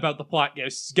idea about the plot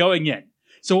ghosts going in.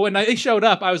 So when they showed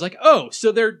up, I was like, oh,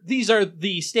 so these are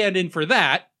the stand-in for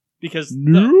that. Because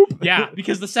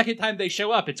because the second time they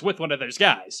show up, it's with one of those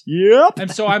guys. Yep. And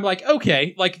so I'm like,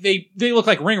 okay, like they look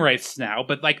like ring wraiths now,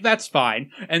 but like that's fine.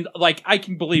 And like I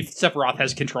can believe Sephiroth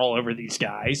has control over these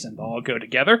guys and they'll all go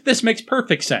together. This makes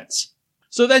perfect sense.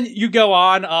 So then you go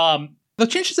on, the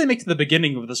changes they make to the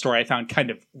beginning of the story I found kind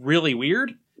of really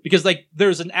weird. Because like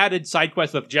there's an added side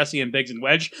quest with Jesse and Biggs and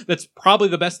Wedge that's probably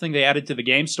the best thing they added to the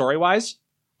game story-wise.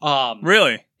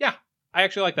 Really? Yeah. I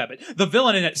actually like that bit. The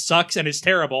villain in it sucks and is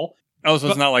terrible. Oh, so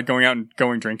it's not like going out and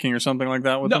going drinking or something like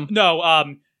that with them?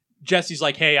 No, Jesse's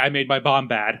like, hey, I made my bomb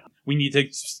bad. We need to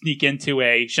sneak into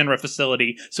a Shinra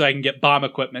facility so I can get bomb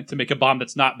equipment to make a bomb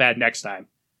that's not bad next time.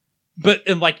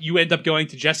 And like, you end up going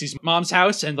to Jesse's mom's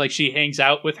house and like she hangs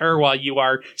out with her while you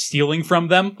are stealing from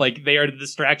them. Like, they are the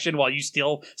distraction while you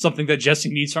steal something that Jesse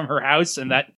needs from her house, and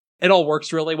that it all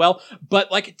works really well.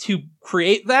 But like, to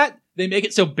create that, they make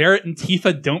it so Barrett and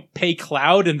Tifa don't pay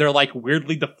Cloud and they're like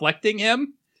weirdly deflecting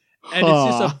him. And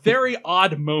it's just a very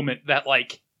odd moment that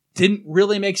like didn't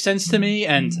really make sense to me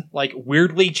and like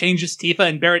weirdly changes Tifa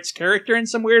and Barrett's character in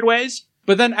some weird ways.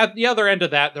 But then at the other end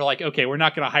of that, they're like, okay, we're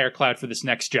not going to hire Cloud for this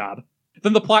next job.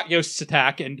 Then the plot ghosts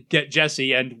attack and get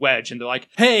Jesse and Wedge, and they're like,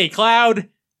 hey, Cloud,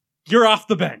 you're off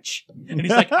the bench. And he's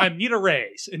like, I need a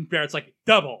raise. And Barrett's like,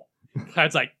 double.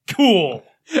 Cloud's like, cool.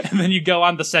 And then you go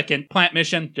on the second plant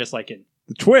mission, just like in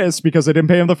the twist, because they didn't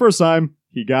pay him the first time,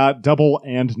 he got double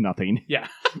and nothing. Yeah.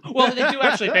 Well, they do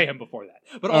actually pay him before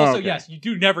that. But also, yes, you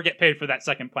do never get paid for that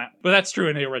second plant. But that's true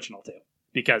in the original, too.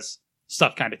 Because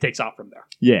stuff kind of takes off from there.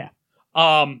 Yeah.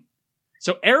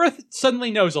 So Aerith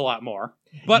suddenly knows a lot more.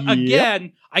 But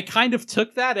again, I kind of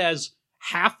took that as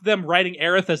half them writing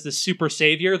Aerith as the super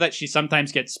savior that she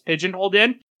sometimes gets pigeonholed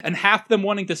in, and half them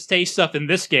wanting to say stuff in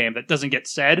this game that doesn't get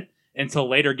said until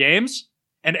later games.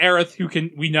 And Aerith,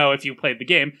 we know if you played the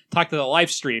game, talk to the live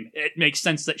stream, it makes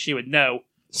sense that she would know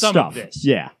some of this.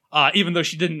 Yeah. Even though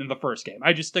she didn't in the first game.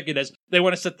 I just took it as they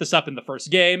want to set this up in the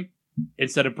first game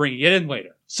instead of bringing it in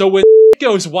later. So when it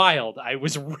goes wild, I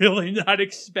was really not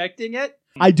expecting it.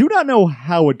 I do not know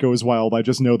how it goes wild, I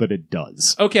just know that it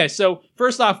does. Okay, so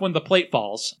first off, when the plate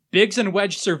falls, Biggs and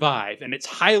Wedge survive, and it's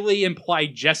highly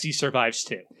implied Jesse survives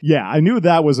too. Yeah, I knew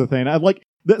that was a thing.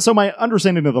 So my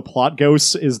understanding of the plot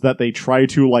ghosts is that they try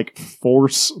to like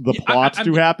force the plot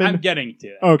to happen. I'm getting to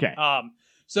it. Okay.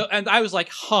 So, and I was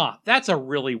like, that's a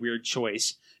really weird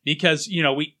choice because, you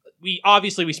know, we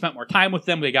obviously spent more time with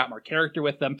them. We got more character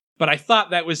with them, but I thought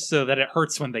that was so that it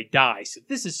hurts when they die. So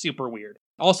this is super weird.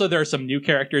 Also, there are some new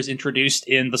characters introduced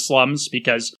in the slums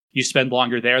because you spend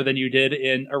longer there than you did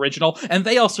in original, and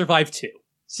they all survive too.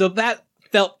 So that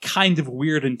felt kind of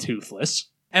weird and toothless.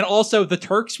 And also, the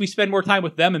Turks, we spend more time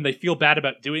with them, and they feel bad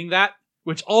about doing that,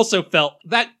 which also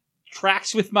that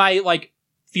tracks with my, like,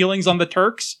 feelings on the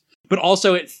Turks. But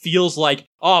also, it feels like,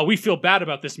 we feel bad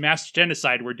about this mass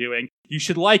genocide we're doing. You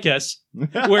should like us.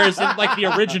 Whereas in, like, the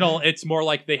original, it's more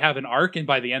like they have an arc, and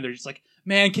by the end, they're just like,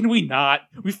 man, can we not?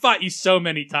 We fought you so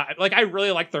many times. Like, I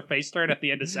really like their face turn at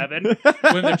the end of 7,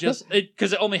 when they're just,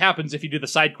 because it only happens if you do the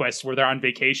side quests where they're on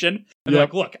vacation. And they're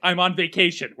like, look, I'm on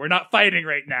vacation. We're not fighting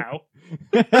right now.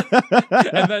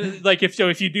 And then, like,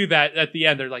 if you do that at the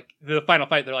end, they're like, the final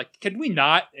fight, they're like, can we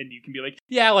not? And you can be like,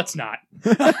 yeah, let's not.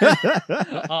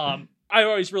 I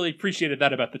always really appreciated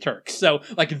that about the Turks. So,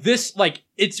 like, this, like,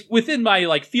 it's within my,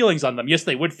 like, feelings on them. Yes,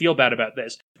 they would feel bad about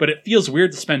this, but it feels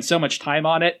weird to spend so much time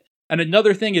on it. And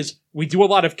another thing is, we do a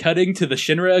lot of cutting to the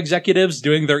Shinra executives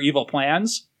doing their evil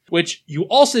plans, which you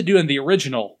also do in the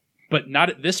original, but not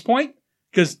at this point,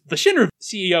 because the Shinra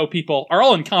CEO people are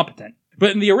all incompetent.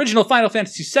 But in the original Final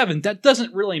Fantasy VII, that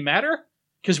doesn't really matter,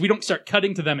 because we don't start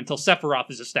cutting to them until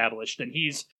Sephiroth is established, and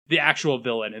he's the actual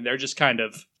villain, and they're just kind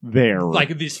of there,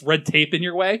 like this red tape in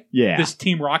your way. Yeah. This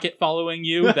Team Rocket following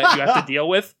you that you have to deal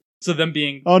with. So them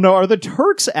being... Oh no, are the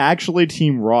Turks actually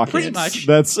Team Rocket? Pretty much.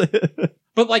 That's...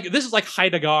 But like, this is like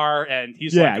Heidegger, and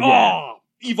he's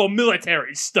evil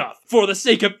military stuff for the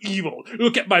sake of evil.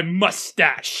 Look at my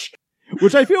mustache.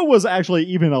 Which I feel was actually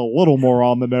even a little more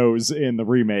on the nose in the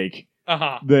remake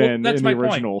than in the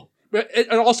original. Point. But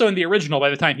also in the original, by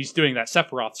the time he's doing that,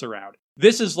 Sephiroth's around.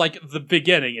 This is like the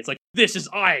beginning. It's like, this is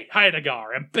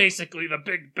Heidegger, and basically the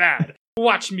big bad.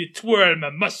 Watch me twirl my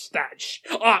mustache.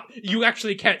 You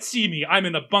actually can't see me. I'm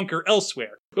in a bunker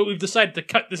elsewhere. But we've decided to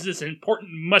cut this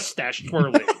important mustache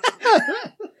twirling.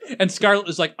 And Scarlet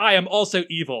is like, I am also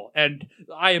evil, and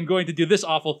I am going to do this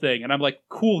awful thing. And I'm like,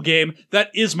 cool game. That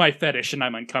is my fetish, and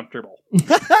I'm uncomfortable.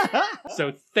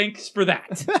 So thanks for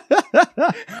that.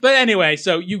 But anyway,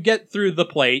 so you get through the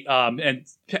plate, and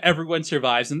everyone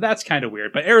survives, and that's kind of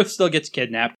weird. But Aerith still gets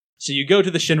kidnapped. So you go to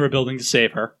the Shinra building to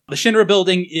save her. The Shinra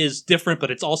building is different,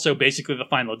 but it's also basically the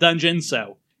final dungeon,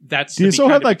 so that's... Do you still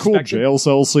have that cool jail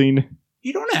cell scene?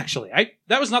 You don't actually.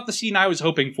 That was not the scene I was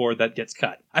hoping for that gets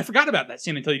cut. I forgot about that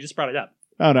scene until you just brought it up.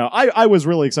 Oh no, I was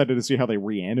really excited to see how they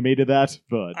reanimated that,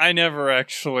 but... I never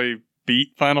actually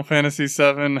beat Final Fantasy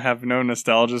VII, have no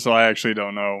nostalgia, so I actually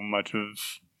don't know much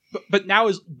of... But now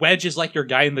Wedge is like your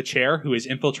guy in the chair who has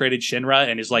infiltrated Shinra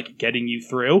and is like getting you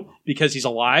through because he's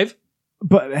alive.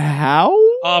 But how?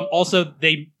 Also,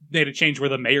 they made a change where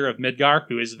the mayor of Midgar,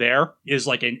 who is there, is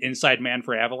like an inside man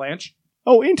for Avalanche.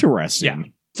 Oh, interesting. Yeah.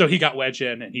 So he got Wedge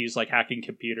in, and he's like hacking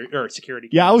computer or security.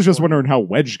 Yeah, I was just wondering how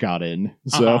Wedge got in.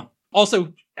 So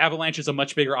Also, Avalanche is a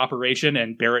much bigger operation,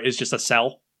 and Barrett is just a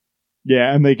cell.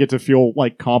 Yeah, and they get to feel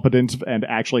like competent and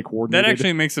actually coordinated. That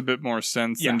actually makes a bit more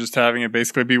sense than just having it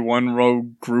basically be one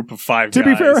rogue group of 5 guys. To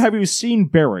be fair, have you seen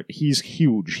Barrett? He's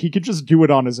huge. He could just do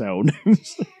it on his own.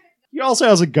 He also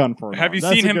has a gun for him. Have you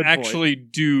seen him actually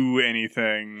do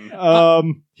anything?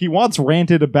 He once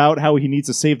ranted about how he needs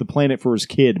to save the planet for his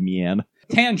kid, man.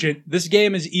 Tangent, this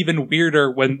game is even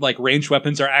weirder when like ranged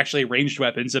weapons are actually ranged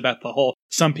weapons about the whole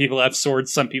some people have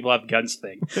swords, some people have guns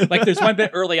thing. Like there's one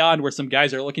bit early on where some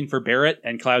guys are looking for Barrett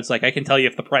and Cloud's like, I can tell you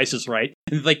if the price is right.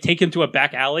 And they like take him to a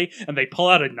back alley and they pull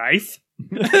out a knife.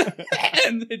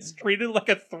 And it's treated like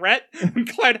a threat. And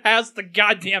Cloud has the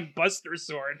goddamn Buster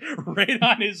Sword right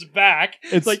on his back.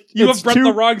 It's like you have brought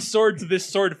the wrong sword to this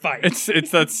sword fight.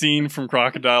 It's that scene from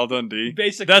Crocodile Dundee.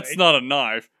 Basically, that's not a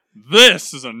knife.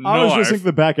 This is a knife. I was just thinking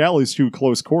the back alley's too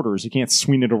close quarters. He can't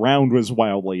swing it around as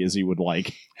wildly as he would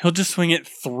like. He'll just swing it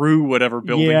through whatever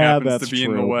building happens to be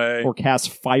in the way. Or cast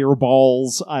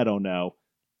fireballs. I don't know.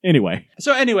 Anyway.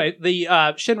 So anyway, the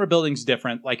Shinra building's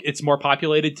different. Like, it's more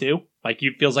populated, too. Like,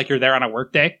 it feels like you're there on a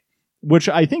work day. Which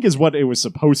I think is what it was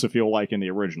supposed to feel like in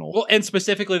the original. Well, and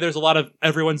specifically, there's a lot of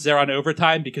everyone's there on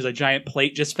overtime because a giant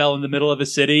plate just fell in the middle of a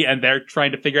city and they're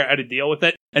trying to figure out how to deal with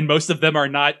it. And most of them are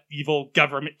not evil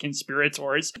government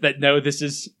conspirators that know this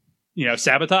is,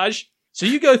 sabotage. So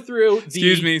you go through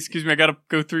the... Excuse me, I gotta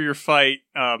go through your fight.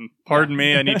 Pardon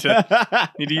me, I need to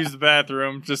use the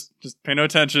bathroom. Just pay no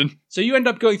attention. So you end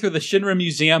up going through the Shinra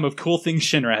Museum of cool things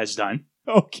Shinra has done.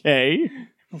 Okay.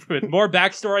 With more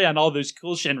backstory on all those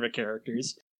cool Shinra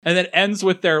characters. And then ends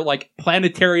with their,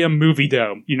 planetarium movie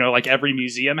dome. Like every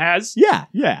museum has. Yeah.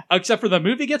 Except for the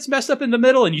movie gets messed up in the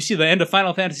middle, and you see the end of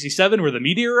Final Fantasy VII where the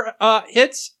meteor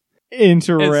hits.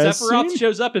 Interesting. And Sephiroth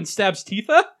shows up and stabs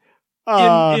Tifa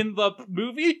in the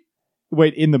movie.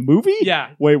 Wait, in the movie?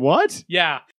 Yeah. Wait, what?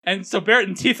 Yeah. And so Barrett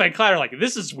and Tifa and Cloud are like,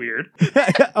 this is weird.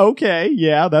 Okay,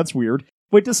 yeah, that's weird.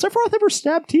 Wait, does Sephiroth ever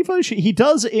stab Tifa? He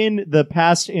does in the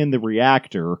past in the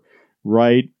reactor,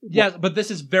 right? Yeah, but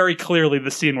this is very clearly the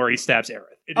scene where he stabs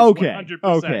Aerith. It is okay, 100%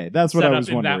 okay, that's what I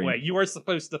was wondering. That way. You are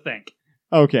supposed to think.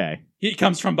 Okay. He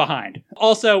comes from behind.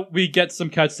 Also, we get some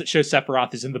cuts that show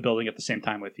Sephiroth is in the building at the same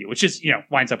time with you, which is,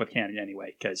 winds up with canon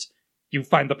anyway, because you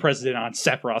find the president on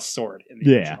Sephiroth's sword in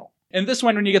the original. In this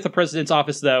one, when you get the president's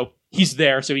office, though, he's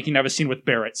there so he can have a scene with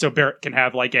Barrett, so Barrett can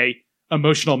have, a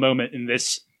emotional moment in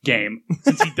this game,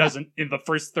 since he doesn't in the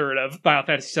first third of Final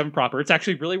Fantasy VII proper. It's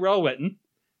actually really well written.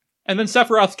 And then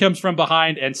Sephiroth comes from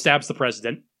behind and stabs the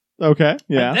president. Okay,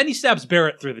 yeah. And then he sstabs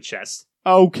Barrett through the chest.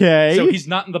 Okay. So he's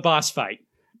not in the boss fight.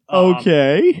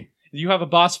 Okay. You have a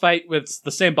boss fight with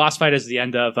the same boss fight as the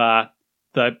end of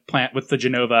the plant with the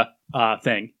Genova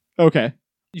thing. Okay.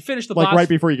 You finish the boss... right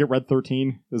before you get Red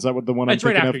 13? Is that what the one I'm thinking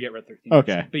of? It's right after you get Red 13.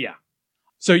 Okay. But yeah.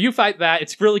 So you fight that.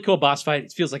 It's a really cool boss fight.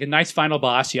 It feels like a nice final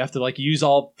boss. You have to use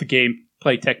all the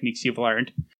gameplay techniques you've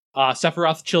learned.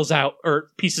 Sephiroth chills out,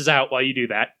 or pieces out while you do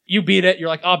that. You beat it. You're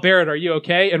like, Barrett, are you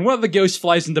okay? And one of the ghosts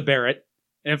flies into Barrett.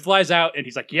 And flies out, and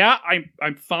he's like, yeah,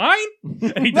 I'm fine?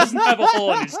 And he doesn't have a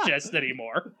hole in his chest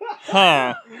anymore.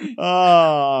 Huh.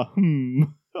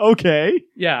 Okay.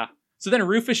 Yeah. So then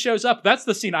Rufus shows up. That's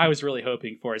the scene I was really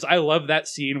hoping for. I love that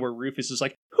scene where Rufus is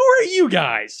like, who are you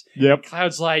guys? Yep. And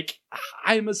Cloud's like,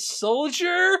 I'm a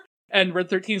soldier. And Red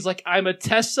 13's like, I'm a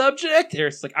test subject.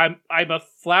 Eric's like, I'm a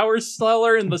flower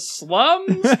seller in the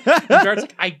slums. And Barrett's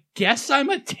like, I guess I'm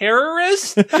a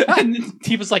terrorist. And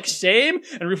Tifa's like, same.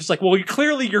 And Rufus is like, well,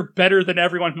 clearly you're better than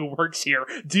everyone who works here.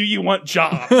 Do you want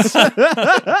jobs? So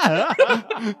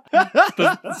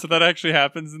that actually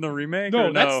happens in the remake? No,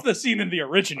 or that's the scene in the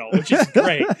original, which is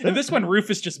great. And this one,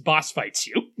 Rufus just boss fights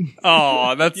you.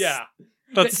 Oh, that's Yeah.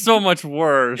 That's so much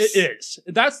worse. It is.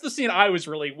 That's the scene I was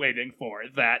really waiting for.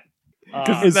 That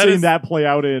Is that seeing is- that play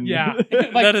out in yeah,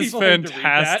 like, that is people need to read that.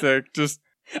 fantastic. Just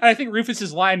And I think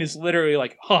Rufus's line is literally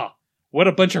like, "Huh, what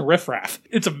a bunch of riffraff."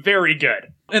 It's very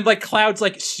good. And like Cloud's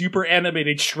like super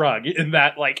animated shrug in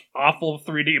that like awful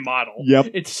 3D model.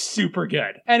 Yep. It's super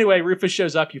good. Anyway, Rufus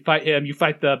shows up. You fight him. You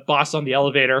fight the boss on the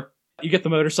elevator. You get the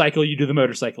motorcycle. You do the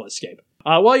motorcycle escape.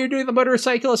 While you're doing the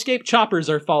motorcycle escape, choppers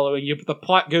are following you, but the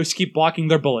plot ghosts keep blocking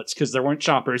their bullets because there weren't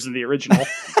choppers in the original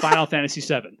Final Fantasy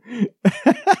VII.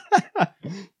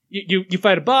 You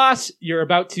fight a boss. You're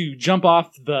about to jump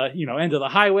off the end of the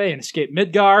highway and escape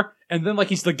Midgar, and then like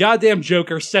he's the goddamn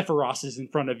Joker, Sephiroth is in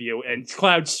front of you, and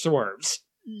Cloud swerves.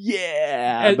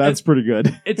 Yeah, that's pretty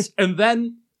good. And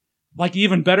then like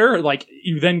even better, like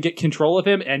you then get control of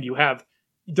him, and you have.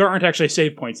 There aren't actually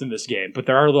save points in this game, but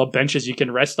there are little benches you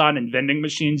can rest on and vending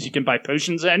machines you can buy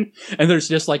potions in. And there's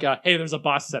just like hey, there's a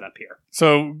boss set up here.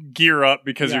 so gear up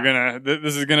because Yeah. you're gonna.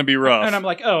 This is gonna be rough. And I'm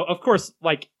like, oh, of course,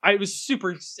 like, I was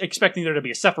super expecting there to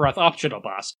be a Sephiroth optional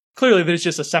boss. Clearly, there's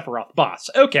just a Sephiroth boss.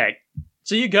 Okay.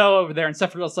 So you go over there, and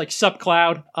Sephiroth's like, sup,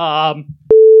 Cloud?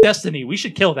 Destiny, we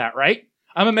should kill that, right?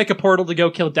 I'm gonna make a portal to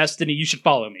go kill Destiny. You should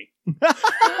follow me.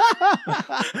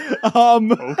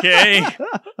 Okay.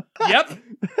 Yep.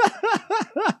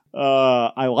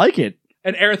 I like it.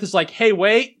 And Aerith is like, hey,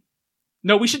 wait.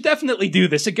 No, we should definitely do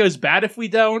this. It goes bad if we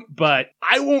don't, but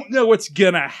I won't know what's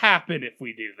gonna happen if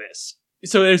we do this.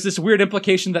 So there's this weird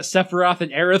implication that Sephiroth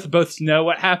and Aerith both know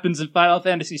what happens in Final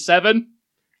Fantasy VII,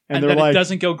 and they're that like, it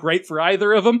doesn't go great for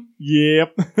either of them.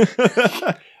 yep.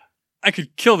 I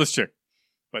could kill this chick,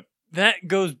 but that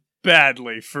goes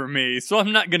badly for me, so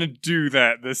I'm not gonna do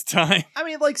that this time. I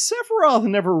mean, like, Sephiroth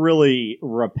never really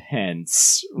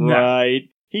repents, No. right?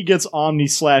 He gets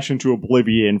Omni-Slash into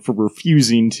oblivion for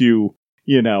refusing to,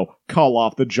 call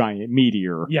off the giant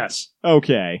meteor. Yes.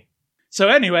 Okay. So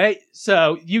anyway,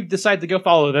 you decide to go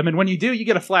follow them, and when you do, you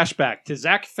get a flashback to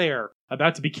Zack Fair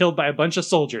about to be killed by a bunch of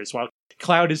soldiers while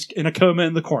Cloud is in a coma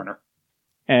in the corner.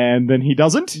 And then he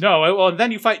doesn't? No, well, and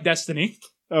then you fight Destiny.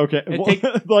 Okay. It Well,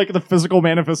 take- like the physical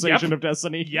manifestation Yep. of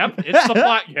Destiny? Yep, it's the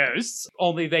plot ghosts.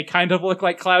 Only they kind of look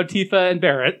like Cloud, Tifa, and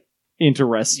Barrett.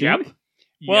 Interesting. Yep.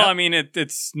 Well, Yep. I mean,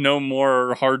 it's no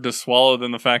more hard to swallow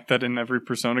than the fact that in every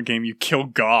Persona game you kill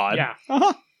God. Yeah.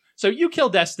 Uh-huh. So you kill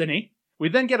Destiny. We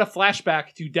then get a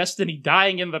flashback to Destiny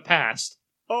dying in the past,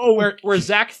 Oh, where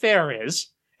Zack Fair is,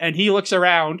 and he looks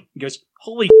around and goes,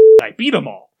 holy I beat them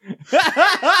all.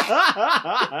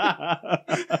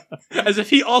 As if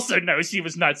he also knows he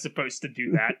was not supposed to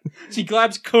do that. So he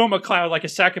grabs Coma Cloud like a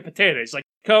sack of potatoes. Like,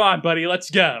 come on, buddy, let's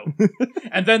go.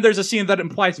 And then there's a scene that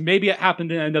implies maybe it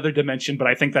happened in another dimension, but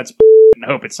I think that's and I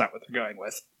hope it's not what they're going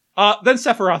with. Then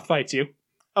Sephiroth fights you.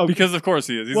 Oh, Because of course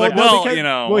he is. He's well, like, well, because- you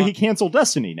know, Well, he canceled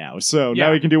Destiny now, so now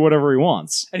Yeah. he can do whatever he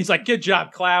wants. And he's like, good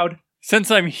job, Cloud.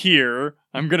 since I'm here,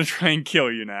 I'm gonna try and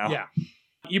kill you now. Yeah.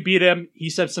 You beat him. He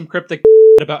said some cryptic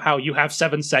about how you have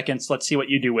 7 seconds. Let's see what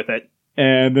you do with it.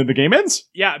 And then the game ends?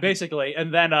 Yeah, basically.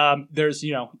 And then there's,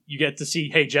 you get to see,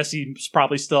 hey, Jesse's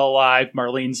probably still alive.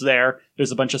 Marlene's there.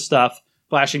 There's a bunch of stuff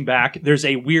flashing back. There's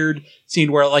a weird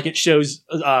scene where, like, it shows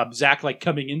Zack, like,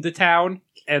 coming into town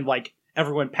and, like,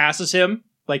 everyone passes him.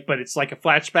 Like, but it's like a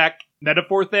flashback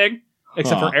metaphor thing.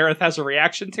 Except Huh. for Aerith has a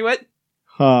reaction to it.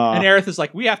 Huh. And Aerith is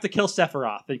like, we have to kill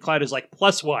Sephiroth. And Cloud is like,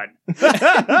 +1.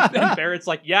 And Barrett's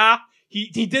like, yeah,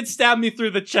 he did stab me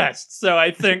through the chest. So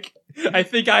I think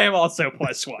I am also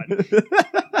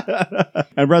 +1.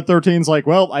 And Red 13's like,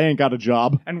 well, I ain't got a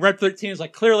job. And Red 13 is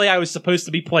like, clearly I was supposed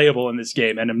to be playable in this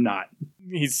game, and I'm not.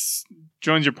 He's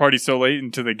joins your party so late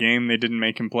into the game they didn't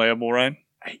make him playable, right?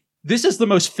 This is the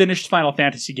most finished Final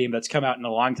Fantasy game that's come out in a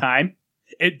long time.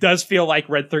 It does feel like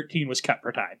Red 13 was cut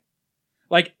for time.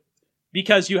 Like,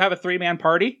 because you have a 3-man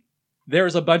party,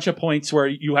 there's a bunch of points where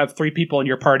you have 3 people in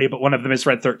your party, but one of them is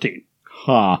Red 13.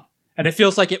 Huh. And it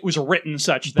feels like it was written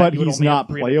such that But you would he's only have not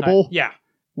 3 at a time. playable? Yeah.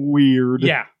 Weird.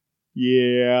 Yeah.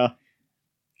 Yeah.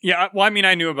 Yeah, well, I mean,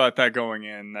 I knew about that going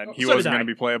in, that he So did wasn't I. going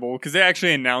to be playable, because they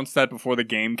actually announced that before the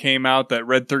game came out, that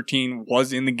Red 13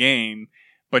 was in the game,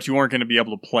 but you weren't going to be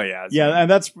able to play as him. Yeah, and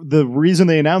that's the reason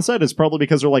they announced that is probably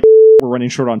because they're like, were running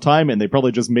short on time, and they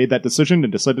probably just made that decision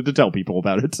and decided to tell people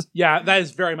about it. Yeah, that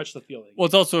is very much the feeling. Well,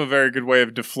 it's also a very good way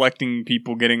of deflecting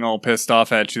people getting all pissed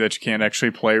off at you that you can't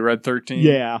actually play Red 13.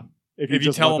 Yeah. If you If you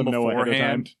just tell let them them know ahead of time.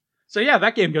 beforehand. So yeah,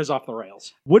 that game goes off the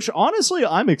rails. Which, honestly,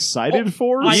 I'm excited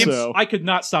for. I could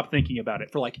not stop thinking about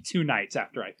it for like 2 nights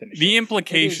after I finished The it.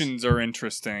 implications are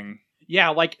interesting. Yeah,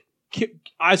 like,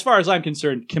 as far as I'm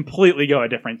concerned, completely go a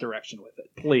different direction with it,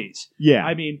 please. Yeah.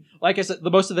 I mean, like I said, the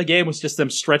most of the game was just them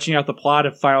stretching out the plot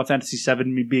of Final Fantasy VII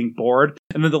and me being bored,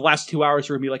 and then the last 2 hours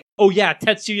were me like, oh yeah,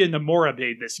 Tetsuya Nomura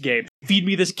made this game. Feed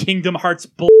me this Kingdom Hearts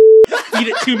bull. Feed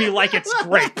it to me like it's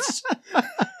grapes.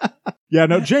 Yeah,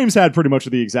 no, James had pretty much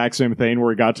the exact same thing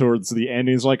where he got towards the end and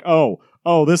he's like, oh,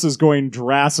 this is going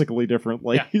drastically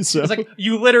differently. Yeah. So. It's like,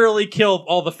 you literally killed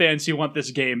all the fans who want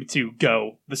this game to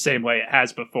go the same way it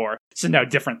has before, so now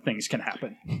different things can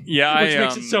happen. Yeah, Which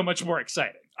makes it so much more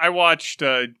exciting. I watched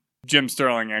Jim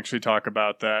Sterling actually talk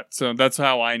about that, so that's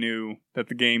how I knew that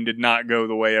the game did not go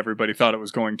the way everybody thought it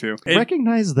was going to.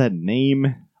 Recognize that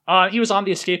name? He was on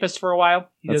The Escapist for a while.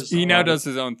 He now does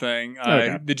his own thing.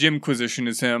 Okay. The Jimquisition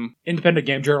is him. Independent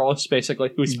game journalist, basically,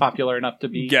 who's popular enough to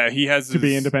be... Yeah, he has To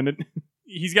be independent?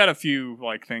 He's got a few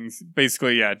things.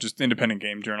 Basically, yeah, just independent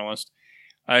game journalist.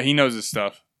 He knows his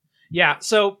stuff. Yeah,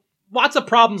 so lots of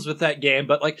problems with that game,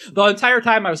 but like the entire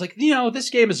time I was like, this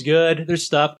game is good. There's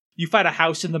stuff. You find a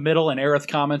house in the middle and Aerith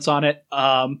comments on it.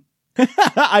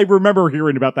 I remember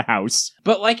hearing about the house.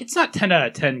 But like, it's not 10 out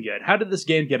of 10 good. How did this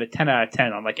game get a 10 out of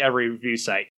 10 on like every review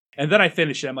site? And then I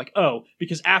finished it. I'm like, oh,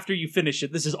 because after you finish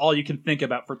it, this is all you can think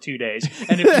about for 2 days.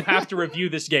 And if you have to review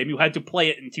this game, you had to play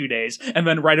it in 2 days and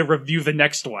then write a review the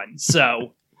next one.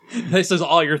 So this is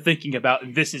all you're thinking about,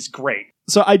 and this is great.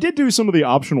 So I did do some of the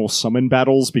optional summon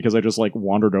battles because I just like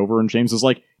wandered over and James was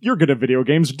like, you're good at video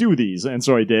games, do these. And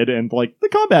so I did, and like the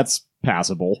combat's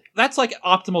passable. That's like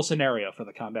optimal scenario for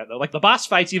the combat though. Like the boss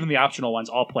fights, even the optional ones,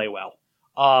 all play well.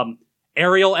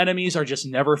 Aerial enemies are just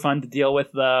never fun to deal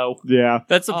with though. Yeah.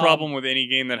 That's the problem with any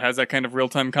game that has that kind of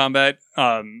real-time combat.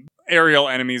 Aerial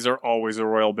enemies are always a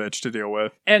royal bitch to deal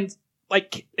with. And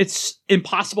like, it's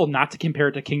impossible not to compare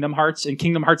it to Kingdom Hearts, and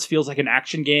Kingdom Hearts feels like an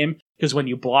action game, because when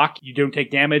you block, you don't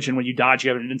take damage, and when you dodge,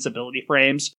 you have invincibility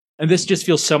frames. And this just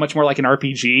feels so much more like an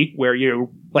RPG, where you,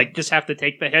 like, just have to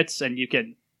take the hits, and you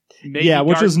can maybe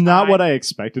which is guard not time. what I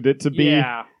expected it to be.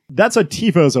 Yeah. That's a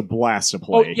Tifa's a blast to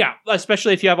play. Oh, yeah,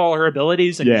 especially if you have all her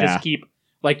abilities, and you Yeah. just keep,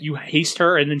 like, you haste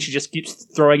her, and then she just keeps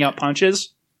throwing out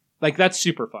punches. Like, that's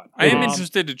super fun. I am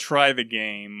interested to try the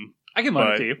game. I can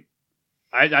loan it to you.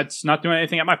 It's not doing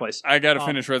anything at my place. I gotta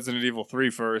finish Resident Evil 3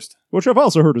 first. Which I've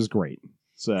also heard is great.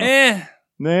 So,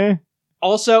 nah.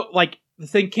 Also, like, the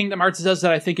thing Kingdom Hearts does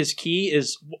that I think is key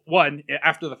is, one,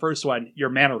 after the first one, your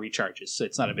mana recharges, so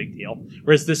it's not a big deal.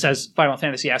 Whereas this has Final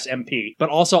Fantasy has MP. But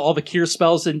also, all the cure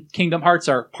spells in Kingdom Hearts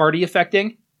are party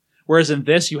affecting. Whereas in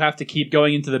this, you have to keep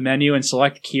going into the menu and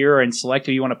select cure and select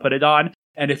who you want to put it on.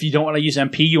 And if you don't want to use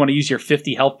MP, you want to use your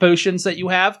 50 health potions that you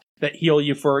have that heal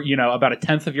you for, about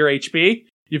 1/10 of your HP.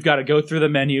 You've got to go through the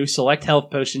menu, select health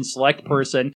potion, select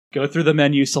person, go through the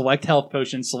menu, select health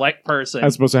potion, select person.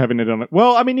 As opposed to having it on it.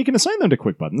 Well, I mean, you can assign them to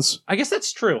quick buttons. I guess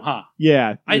that's true, huh?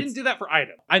 Yeah. I didn't do that for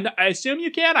item. I assume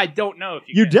you can. I don't know if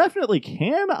You can. definitely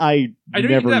can. I know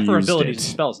never you do that for used abilities it.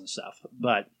 and spells and stuff,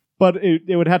 but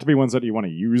it would have to be ones that you want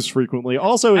to use frequently.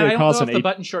 Also, I it don't costs know an if the 8.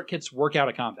 button shortcuts work out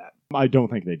of combat. I don't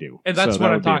think they do. And that's So what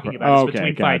that I'm would be a talking pro- about. Is Okay,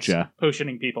 between gotcha. fights,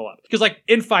 potioning people up. Because, like,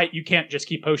 in fight, you can't just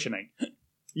keep potioning.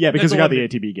 Yeah, because That's you a got the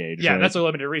limited- ATB gauge. Yeah, right? that's a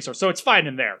limited resource. So it's fine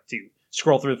in there to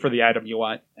scroll through for the item you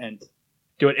want and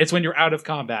do it. It's when you're out of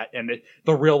combat and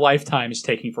the real lifetime is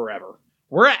taking forever.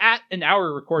 We're at an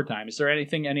hour record time. Is there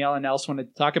anyone else wanted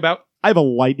to talk about? I have a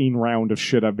lightning round of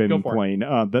shit I've Go been for it.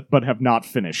 playing, but have not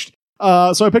finished.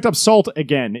 So I picked up Salt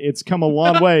again. It's come a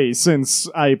long way since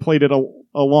I played it a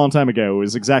long time ago. It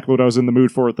was exactly what I was in the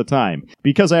mood for at the time.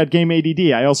 Because I had game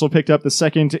ADD, I also picked up the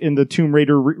second in the Tomb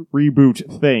Raider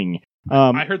reboot thing.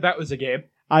 I heard that was a game.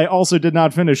 I also did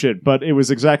not finish it, but it was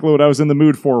exactly what I was in the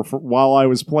mood for while I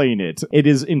was playing it. It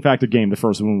is, in fact, a game. The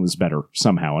first one was better,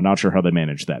 somehow. I'm not sure how they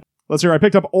managed that. Let's hear. I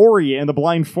picked up Ori and the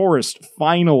Blind Forest.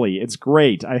 Finally. It's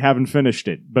great. I haven't finished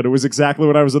it, but it was exactly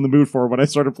what I was in the mood for when I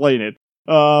started playing it.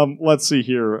 Let's see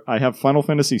here. I have Final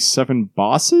Fantasy VII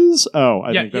bosses? Oh,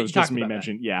 I think that you was just talked me about that.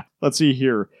 mentioning. Yeah. Let's see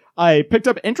here. I picked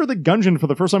up Enter the Gungeon for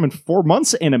the first time in 4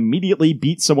 months and immediately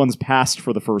beat someone's past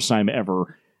for the first time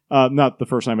ever. Not the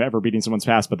first time ever beating someone's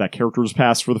past, but that character's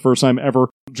past for the first time ever.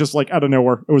 Just like out of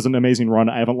nowhere. It was an amazing run.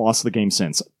 I haven't lost the game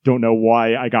since. Don't know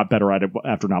why I got better at it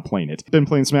after not playing it. Been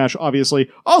playing Smash, obviously.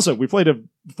 Also, we played a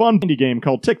fun indie game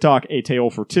called TikTok, A Tale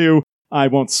for Two. I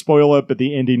won't spoil it, but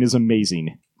the ending is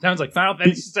amazing. Sounds like Final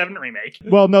Fantasy VII Remake.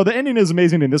 Well, no, the ending is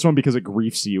amazing in this one because it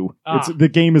griefs you. The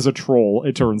game is a troll,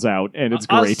 it turns out, and it's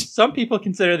great. Some people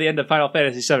consider the end of Final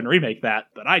Fantasy VII Remake that,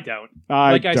 but I don't.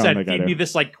 Like I said, feed me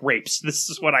this like grapes. This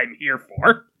is what I'm here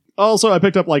for. Also, I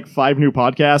picked up like 5 new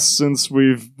podcasts since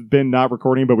we've been not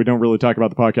recording, but we don't really talk about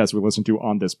the podcasts we listen to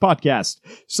on this podcast.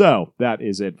 So, that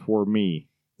is it for me.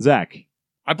 Zach.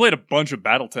 I played a bunch of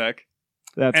BattleTech.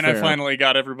 That's fair. I finally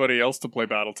got everybody else to play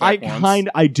BattleTech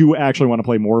I do actually want to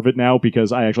play more of it now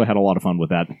because I actually had a lot of fun with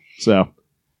that. So,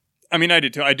 I mean, I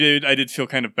did too. I did feel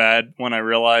kind of bad when I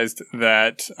realized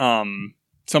that some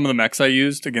of the mechs I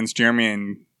used against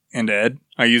Jeremy and Ed,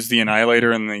 I used the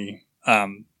Annihilator and the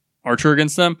Archer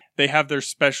against them. They have their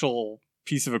special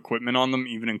piece of equipment on them,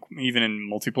 even in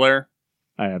multiplayer.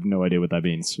 I have no idea what that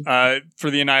means. For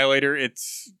the Annihilator,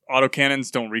 its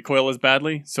autocannons don't recoil as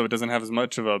badly, so it doesn't have as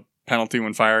much of a penalty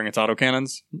when firing its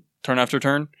autocannons turn after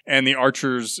turn. And the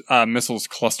Archer's missiles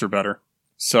cluster better.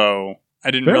 So I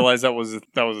didn't realize that was a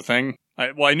thing.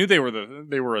 I knew they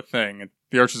were a thing.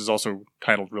 The Archer's is also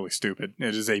titled really stupid.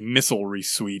 It is a missilery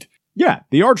suite. Yeah,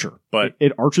 the Archer. But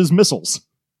it arches missiles.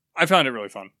 I found it really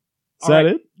fun. Is that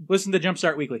it? Listen to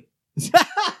Jumpstart Weekly.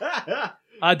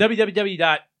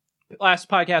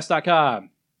 www.lastpodcast.com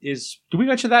do we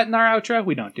mention that in our outro?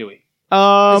 We don't, do we? It's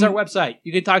our website.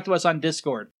 You can talk to us on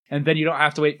Discord, and then you don't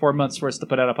have to wait 4 months for us to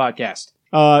put out a podcast.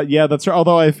 Yeah, that's right.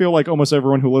 Although I feel like almost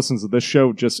everyone who listens to this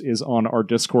show just is on our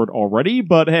Discord already,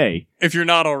 but hey. If you're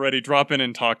not already, drop in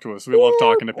and talk to us. We love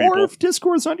talking to people. Or if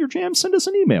Discord's not your jam, send us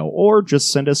an email. Or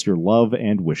just send us your love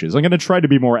and wishes. I'm going to try to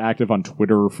be more active on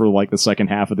Twitter for like the second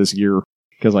half of this year,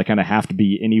 because I kind of have to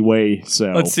be anyway,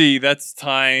 so. Let's see, that's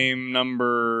time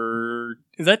number...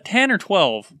 Is that 10 or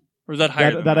 12? Or is that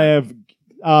higher than that? I have...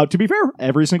 to be fair,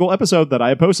 every single episode that I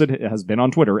have posted has been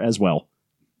on Twitter as well.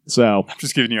 So I'm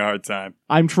just giving you a hard time.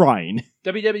 I'm trying.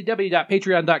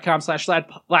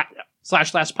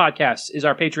 www.patreon.com/lastpodcast is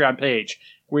our Patreon page.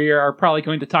 We are probably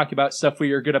going to talk about stuff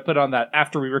we are going to put on that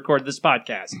after we record this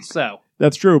podcast. So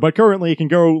that's true, but currently you can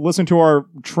go listen to our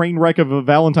train wreck of a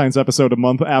Valentine's episode a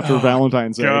month after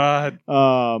Valentine's Day. God,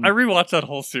 I rewatched that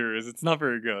whole series. It's not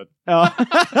very good.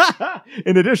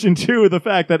 In addition to the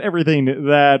fact that everything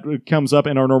that comes up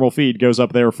in our normal feed goes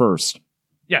up there first.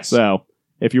 Yes. So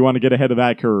if you want to get ahead of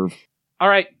that curve. All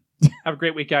right. Have a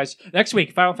great week, guys. Next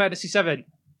week, Final Fantasy VII.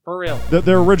 For real.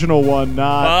 The original one,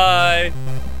 not... Bye.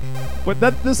 But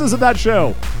this isn't that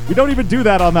show. We don't even do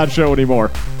that on that show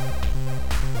anymore.